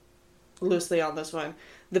assassinate loosely on this one,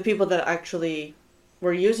 the people that actually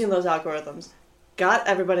were using those algorithms got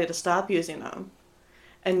everybody to stop using them,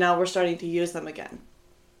 and now we're starting to use them again.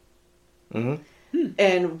 Mm-hmm.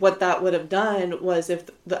 And what that would have done was if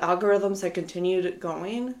the algorithms had continued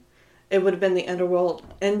going, it would have been the end of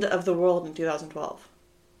the world in 2012.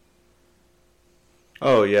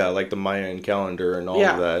 Oh, yeah, like the Mayan calendar and all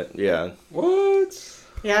of that. Yeah. What?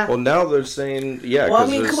 Yeah. Well, now they're saying... Yeah, Well, I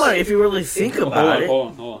mean, come on, if you really think about it.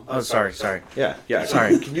 Hold on. Oh, sorry. Yeah.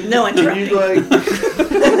 Sorry. Can you, No can you, like...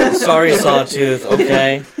 Sorry, Sawtooth,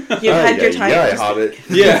 okay? You've had your time. Yeah, Hobbit.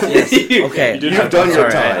 Yeah. Yes, okay. You've done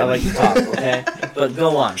your Sorry, I time. like to talk, okay? But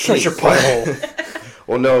go on, Shut please. your pie hole.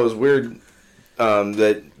 Well, no, it was weird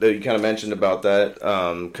that you kind of mentioned about that,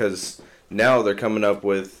 because now they're coming up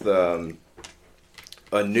with a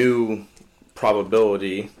new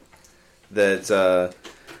probability that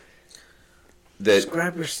Just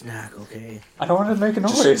grab your snack, okay? I don't want to make a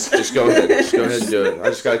noise. just go ahead and do it. I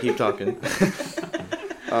just gotta keep talking.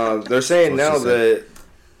 They're saying now that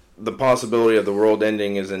the possibility of the world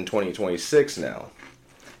ending is in 2026 now.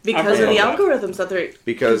 Because of the Yeah. algorithms that they're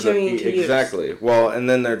continuing to use. Exactly. Well, and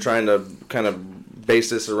then they're trying to kind of base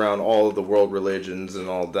this around all of the world religions and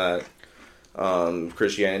all that,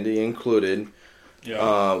 Christianity included.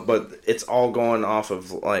 Yeah. But it's all going off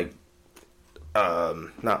of like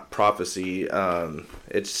not prophecy.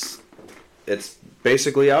 It's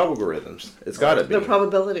basically algorithms. It's got to be. The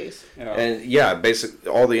probabilities. Yeah. And yeah, basically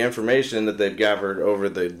all the information that they've gathered over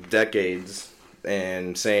the decades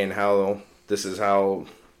and saying how this is how,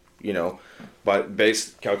 by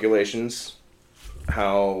base calculations,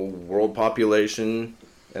 how world population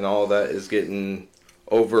and all that is getting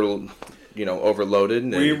overloaded.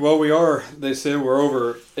 And, They say we're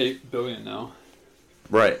over 8 billion now.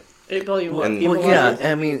 right. 8 billion And- people. Well, yeah,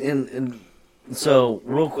 I mean, and so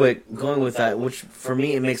real quick, going with that, which for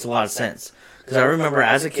me it makes a lot of sense because I remember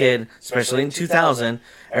as a kid, especially in 2000,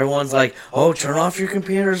 everyone's like, "Oh, turn off your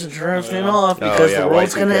computers and turn everything off because the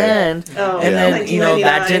world's gonna Y2K. end." Oh, And yeah. then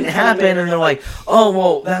that didn't happen, and they're like, "Oh,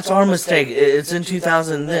 well, that's our mistake. It's in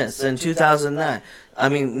 2000 this and 2000 that." I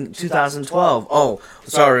mean, 2012. Oh,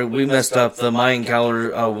 sorry, we messed up the Mayan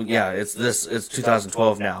calendar. Oh, yeah, it's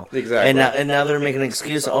 2012 now. Exactly. And now they're making an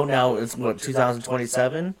excuse. Oh, now it's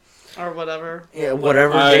 2027. Or whatever. Yeah,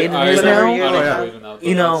 whatever I date it is whatever now. year I don't they believe in that.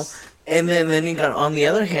 You know, and then you got on the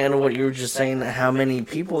other hand, what you were just saying, how many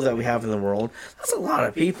people that we have in the world. That's a lot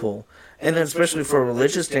of people. And then especially from a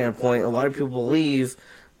religious standpoint, a lot of people believe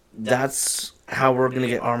that's how we're going to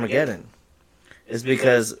get Armageddon. Is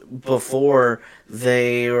because before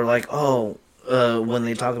they were like, when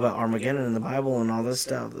they talk about Armageddon in the Bible and all this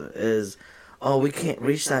stuff, is, we can't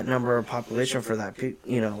reach that number of population for that,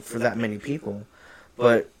 for that many people.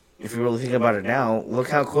 But if you really think about it now, look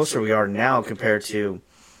how closer we are now compared to,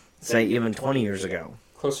 say, even 20 years ago.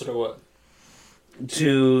 Closer to what?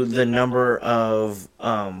 To the number of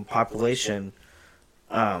population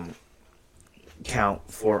count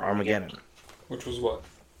for Armageddon. Which was what?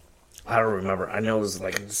 I don't remember. I know it was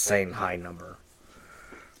like an insane high number.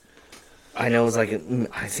 I know it was like,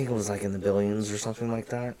 I think it was like in the billions or something like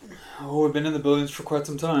that. Oh, we've been in the billions for quite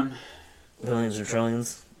some time. Billions or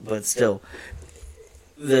trillions. But still,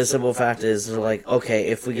 the simple fact is, they're like, okay,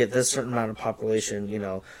 if we get this certain amount of population,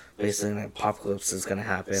 basically an apocalypse is going to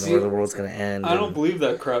happen, or the world's going to end. I don't believe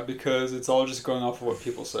that crap because it's all just going off of what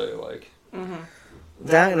people say. Like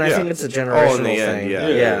that, and I think it's a generational thing.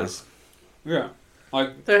 Yeah.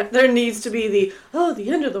 Like there needs to be the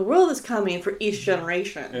end of the world is coming for each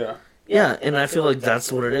generation. Yeah. Yeah, and I feel like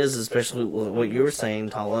that's what it is, especially what you were saying,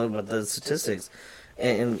 Tala, about the statistics.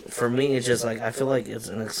 And for me, it's just like, I feel like it's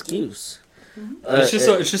an excuse.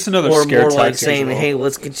 It's just another or scare more like tactic saying, as well. hey,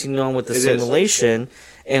 let's continue on with the simulation,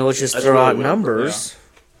 and let's just throw out numbers,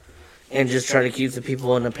 and just try to keep the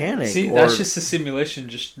people in a panic. See, that's just a simulation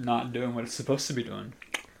just not doing what it's supposed to be doing.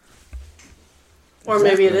 Or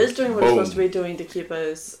maybe it is doing what it's supposed to be doing to keep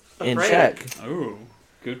us afraid. In check. Oh,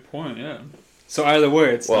 good point, yeah. So either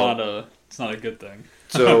way, it's not a good thing.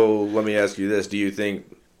 So let me ask you this. Do you think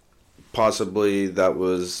possibly that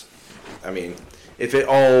was, if it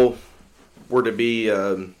all were to be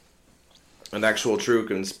an actual true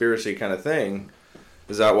conspiracy kind of thing,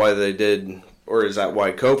 is that why they did, or is that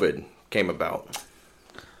why COVID came about?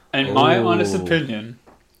 In my honest opinion,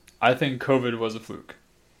 I think COVID was a fluke.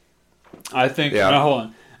 I think, hold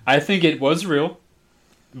on. I think it was real,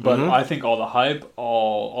 but I think all the hype,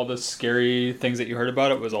 all the scary things that you heard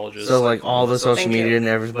about it was all just... So, like, all the social media and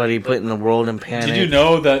everybody putting the world in panic. Did you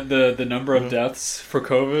know that the number of deaths for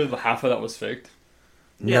COVID, half of that was faked?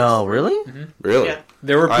 No, really? Mm-hmm. Really? Yeah.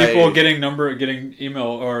 There were people getting email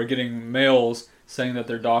or getting mails saying that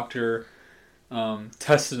their doctor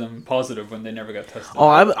tested them positive when they never got tested. Oh,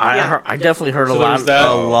 I definitely heard a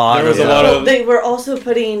lot. They were also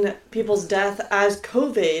putting people's death as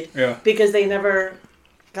COVID because they never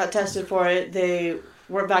got tested for it. They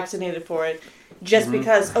weren't vaccinated for it. Just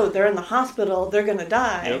because, they're in the hospital, they're going to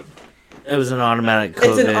die. Yep. It was an automatic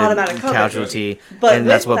COVID casualty, and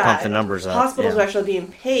that's what pumped the numbers up. Hospitals are actually being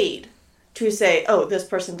paid to say, this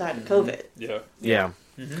person died of COVID. Yeah. Yeah.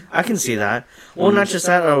 Mm-hmm. I can see that. Well, not just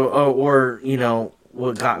that, or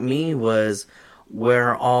what got me was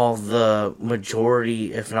where all the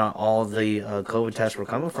majority, if not all the COVID tests were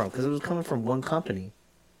coming from, because it was coming from one company.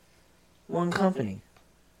 One company.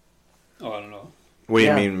 Oh, I don't know. What do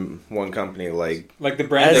you mean, one company, like the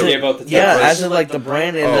brand that gave out the test? Yeah, as in like the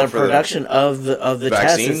brand and the production of the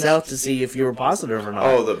test itself to see if you were positive or not.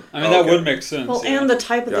 That would make sense. Well, and the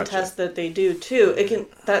type of the test that they do too.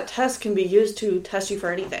 That test can be used to test you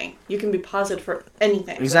for anything. You can be positive for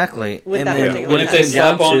anything. Exactly. With that when if they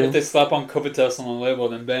slap on COVID test on the label,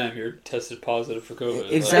 then bam, you're tested positive for COVID.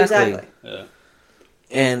 Exactly. Yeah.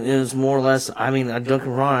 And it was more or less, don't get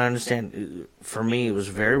me wrong, I understand, for me it was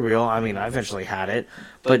very real. I eventually had it,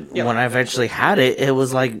 but when I eventually had it, it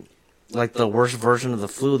was like the worst version of the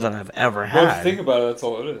flu that I've ever had. Well, if you think about it, that's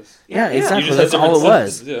all it is. Yeah, exactly, that's all it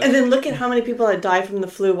was. Yeah. And then look at how many people had died from the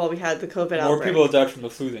flu while we had the COVID outbreak. More people had died from the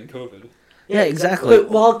flu than COVID. Yeah, exactly. But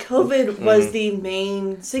while COVID was the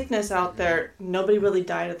main sickness out there, nobody really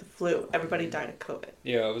died of the flu. Everybody died of COVID.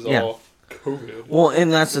 Yeah, it was all... COVID. Well, and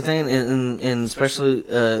that's the thing, and especially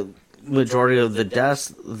majority of the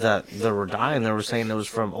deaths that were dying, they were saying it was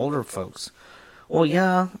from older folks. Well,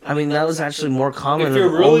 yeah, that was actually more common. If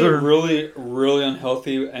you're really, really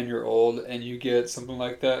unhealthy and you're old and you get something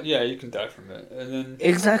like that, yeah, you can die from it. And then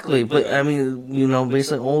exactly, but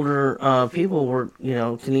basically older people were,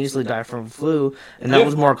 can easily die from flu, and that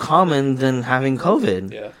was more common than having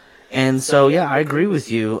COVID. Yeah. And so, I agree with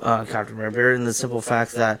you, Captain Redbeard, in the simple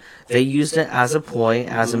fact that they used it as a ploy,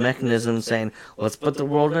 as a mechanism, saying, let's put the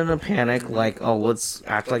world in a panic, let's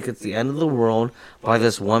act like it's the end of the world by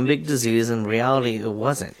this one big disease. In reality, it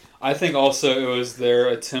wasn't. I think also it was their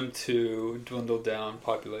attempt to dwindle down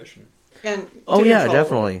population. And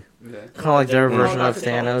definitely. Yeah. Kind of like their version of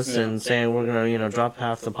Thanos and saying we're going to, drop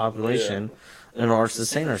half the population in order to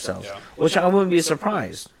sustain ourselves. Yeah. Which I wouldn't be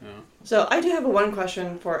surprised. Yeah. So I do have one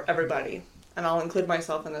question for everybody, and I'll include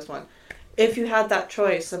myself in this one. If you had that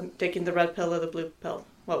choice of taking the red pill or the blue pill,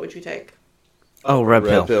 what would you take? Oh, red Red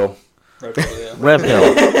pill. pill. Red pill, yeah. Red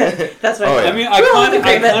pill. That's what Oh, I yeah. I mean, I We're all kind in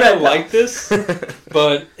agreement, red of pill. like this,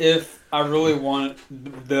 but if I really want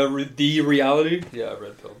the reality, yeah,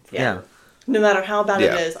 red pill. for Yeah. sure. No matter how bad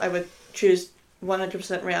Yeah. it is, I would choose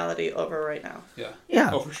 100% reality over right now.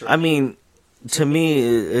 Yeah. Oh, for sure. I mean, to me,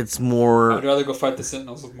 it's I'd more. rather go fight the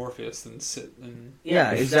Sentinels with Morpheus than sit and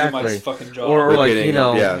Yeah, do my exactly. fucking job. Or We're like, getting- you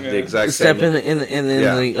know, yeah, Yeah. the exact Step same. in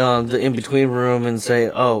the in between room and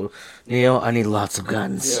say, "Oh, Neo, I need lots of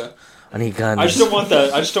guns. yeah. I need guns." I just don't want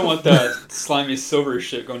that. I just don't want that slimy silver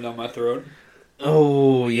shit going down my throat.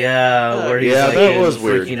 Oh yeah, where he's Yeah, like that was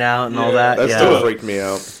weird. freaking out and all Yeah. that. That yeah, still freaked me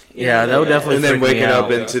out. yeah, that would definitely And then freak me waking out.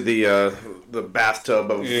 up into the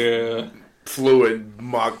bathtub of Yeah, fluid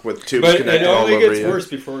muck with tubes but it connected all only over gets you. worse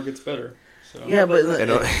before it gets better. So. Yeah, but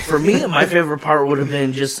And, for me, my favorite part would have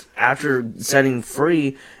been just after setting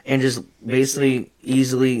free and just basically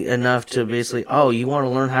easily enough to basically, oh, you want to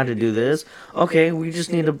learn how to do this? Okay, we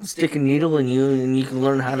just need to stick a needle in you and you can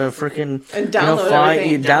learn how to freaking And download fly-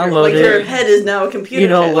 everything. you download like your it. head is now a computer. You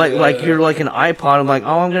know, head. like you're like an iPod. I'm like,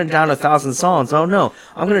 oh, I'm gonna download 1,000 songs. Oh no,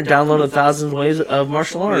 I'm gonna download 1,000 ways of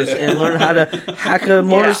martial arts Yeah. and learn how to hack a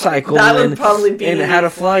motorcycle that would and, probably be and how to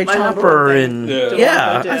fly my number chopper one thing and Yeah. to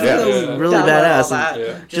yeah, want to I do. think that was Yeah. really Download all badass. that.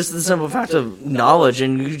 Yeah. Just the simple fact of knowledge,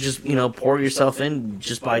 and you just pour yourself in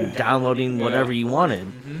just by downloading whatever you wanted.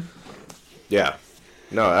 Yeah.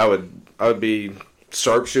 No, I would be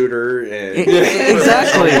sharpshooter and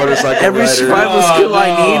Exactly. motorcycle Every rider. survival Oh, skill I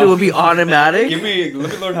no. need, it would be automatic. Let me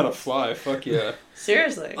learn how to fly. Fuck yeah.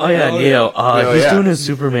 Seriously. Oh yeah, Oh, Neo. yeah. Oh, He's yeah. doing his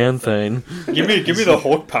Superman thing. Give me the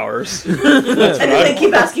Hulk powers. And then they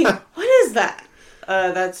keep asking, what is that?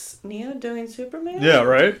 That's Neo doing Superman? Yeah,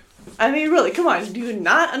 right. I mean, really, come on. Do you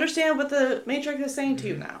not understand what the Matrix is saying to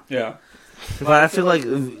you now? Yeah. But I feel like,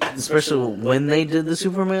 especially when they did the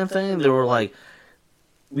Superman thing, they were like,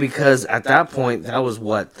 because at that point, that was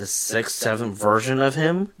what, the 6th, 7th version of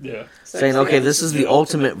him? Yeah. Saying, okay, this is the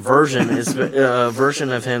ultimate version,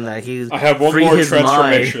 version of him that he's I have one free more his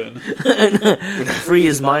transformation. free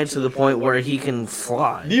his mind to the point where he can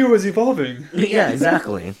fly. Neo is evolving. Yeah,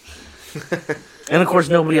 exactly. And of course,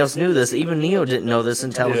 nobody else knew this. Even Neo didn't know this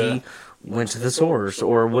until Yeah. he went to the source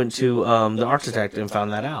or went to the architect and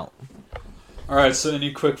found that out. All right. So,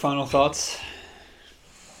 any quick final thoughts?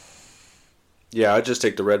 Yeah, I'd just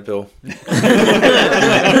take the red pill.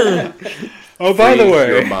 Oh, by the Free way.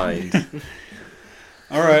 your mind.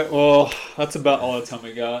 All right. Well, that's about all the time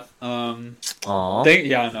we got. Aww.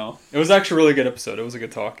 Yeah, I know. It was actually a really good episode. It was a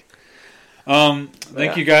good talk.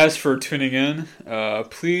 Thank you guys for tuning in.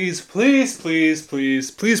 Please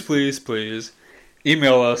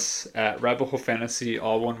email us at rabbitholefantasy,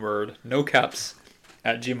 all one word, no caps,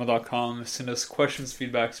 at gmail.com. Send us questions,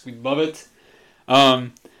 feedbacks. We'd love it.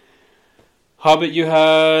 Hobbit, you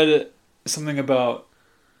had something about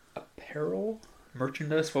apparel,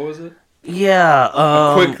 merchandise. What was it? Yeah.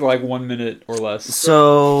 A quick, 1 minute or less.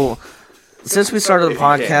 So, since we started the If you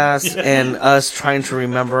can. podcast and us trying to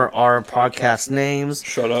remember our podcast names,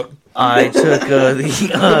 Shut up. I took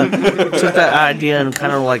took that idea and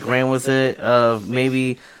kind of ran with it of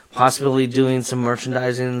maybe possibly doing some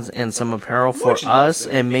merchandising and some apparel for us,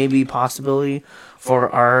 and maybe possibly for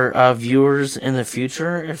our viewers in the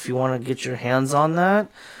future. If you want to get your hands on that,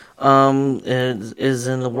 it is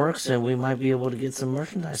in the works, and we might be able to get some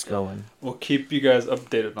merchandise going. We'll keep you guys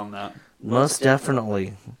updated on that. Most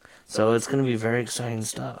definitely. So it's going to be very exciting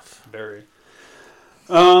stuff. Very.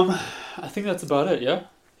 I think that's about it. Yeah.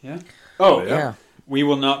 Yeah. Oh, Yeah. we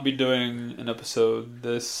will not be doing an episode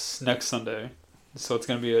this next Sunday, so it's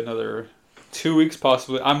going to be another 2 weeks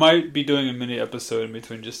possibly. I might be doing a mini episode in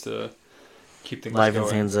between just to keep things Liven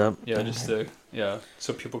going. things up. Yeah, just to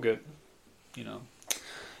so people get,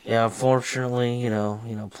 Yeah, unfortunately,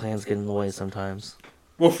 plans get in the way sometimes.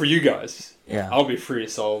 Well, for you guys, Yeah. I'll be free,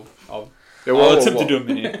 so I'll Yeah, attempt to do a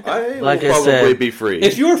mini. I Like I will probably said, be free.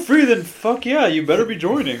 If you're free, then fuck yeah, you better be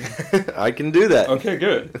joining. I can do that. Okay,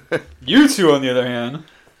 good. You two, on the other hand,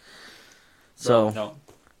 So, no,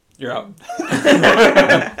 you're out.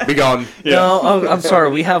 Be gone. Yeah. no, I'm sorry.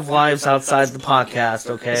 We have lives outside the podcast,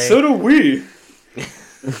 okay? So do we.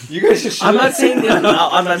 You guys just. I'm not saying I'm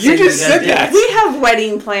not You saying just guys said did. that. We have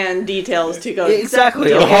wedding plan details to go. Exactly.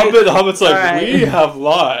 The Okay. Hobbit's like, All right. we have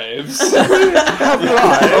lives.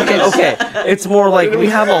 Okay. It's more like we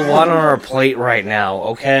have a lot on our plate right now,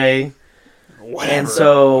 okay?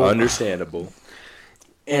 Whatever. Understandable.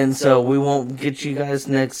 And so we won't get you guys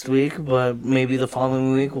next week, but maybe the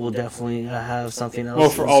following week we'll definitely have something else Well,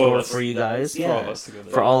 for in all of store us. for you guys. For all of us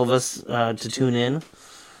together. For all of us to tune in.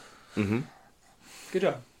 Mm-hmm. Good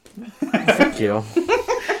job. Thank you.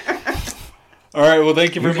 All right. Well,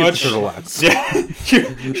 thank you very keep the much. turtle wax. Yeah.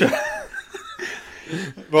 Sure.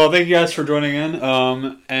 Well, thank you guys for joining in.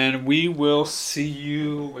 And we will see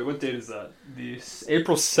you. Wait, what date is that?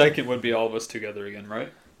 April 2nd would be all of us together again,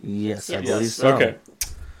 right? Yes, I Yes. believe so. Okay.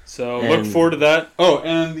 So And- look forward to that. Oh,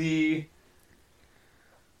 and the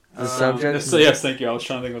subject yes, thank you. I was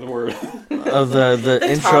trying to think of the word. of the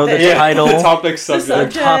intro, topic. the title, the topic The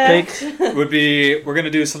subject topic. would be we're gonna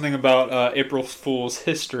do something about April Fool's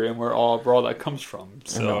history and where all that comes from.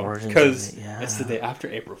 the So origins because of it, yeah. it's the day after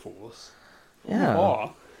April Fool's. Yeah.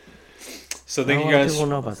 Aw. So Not thank a you lot of guys. people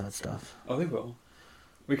know about that stuff. Oh, they will.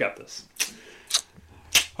 We got this.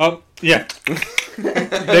 Oh yeah.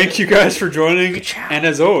 Thank you guys for joining, Good job. and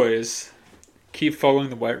as always, keep following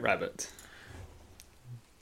the White Rabbit.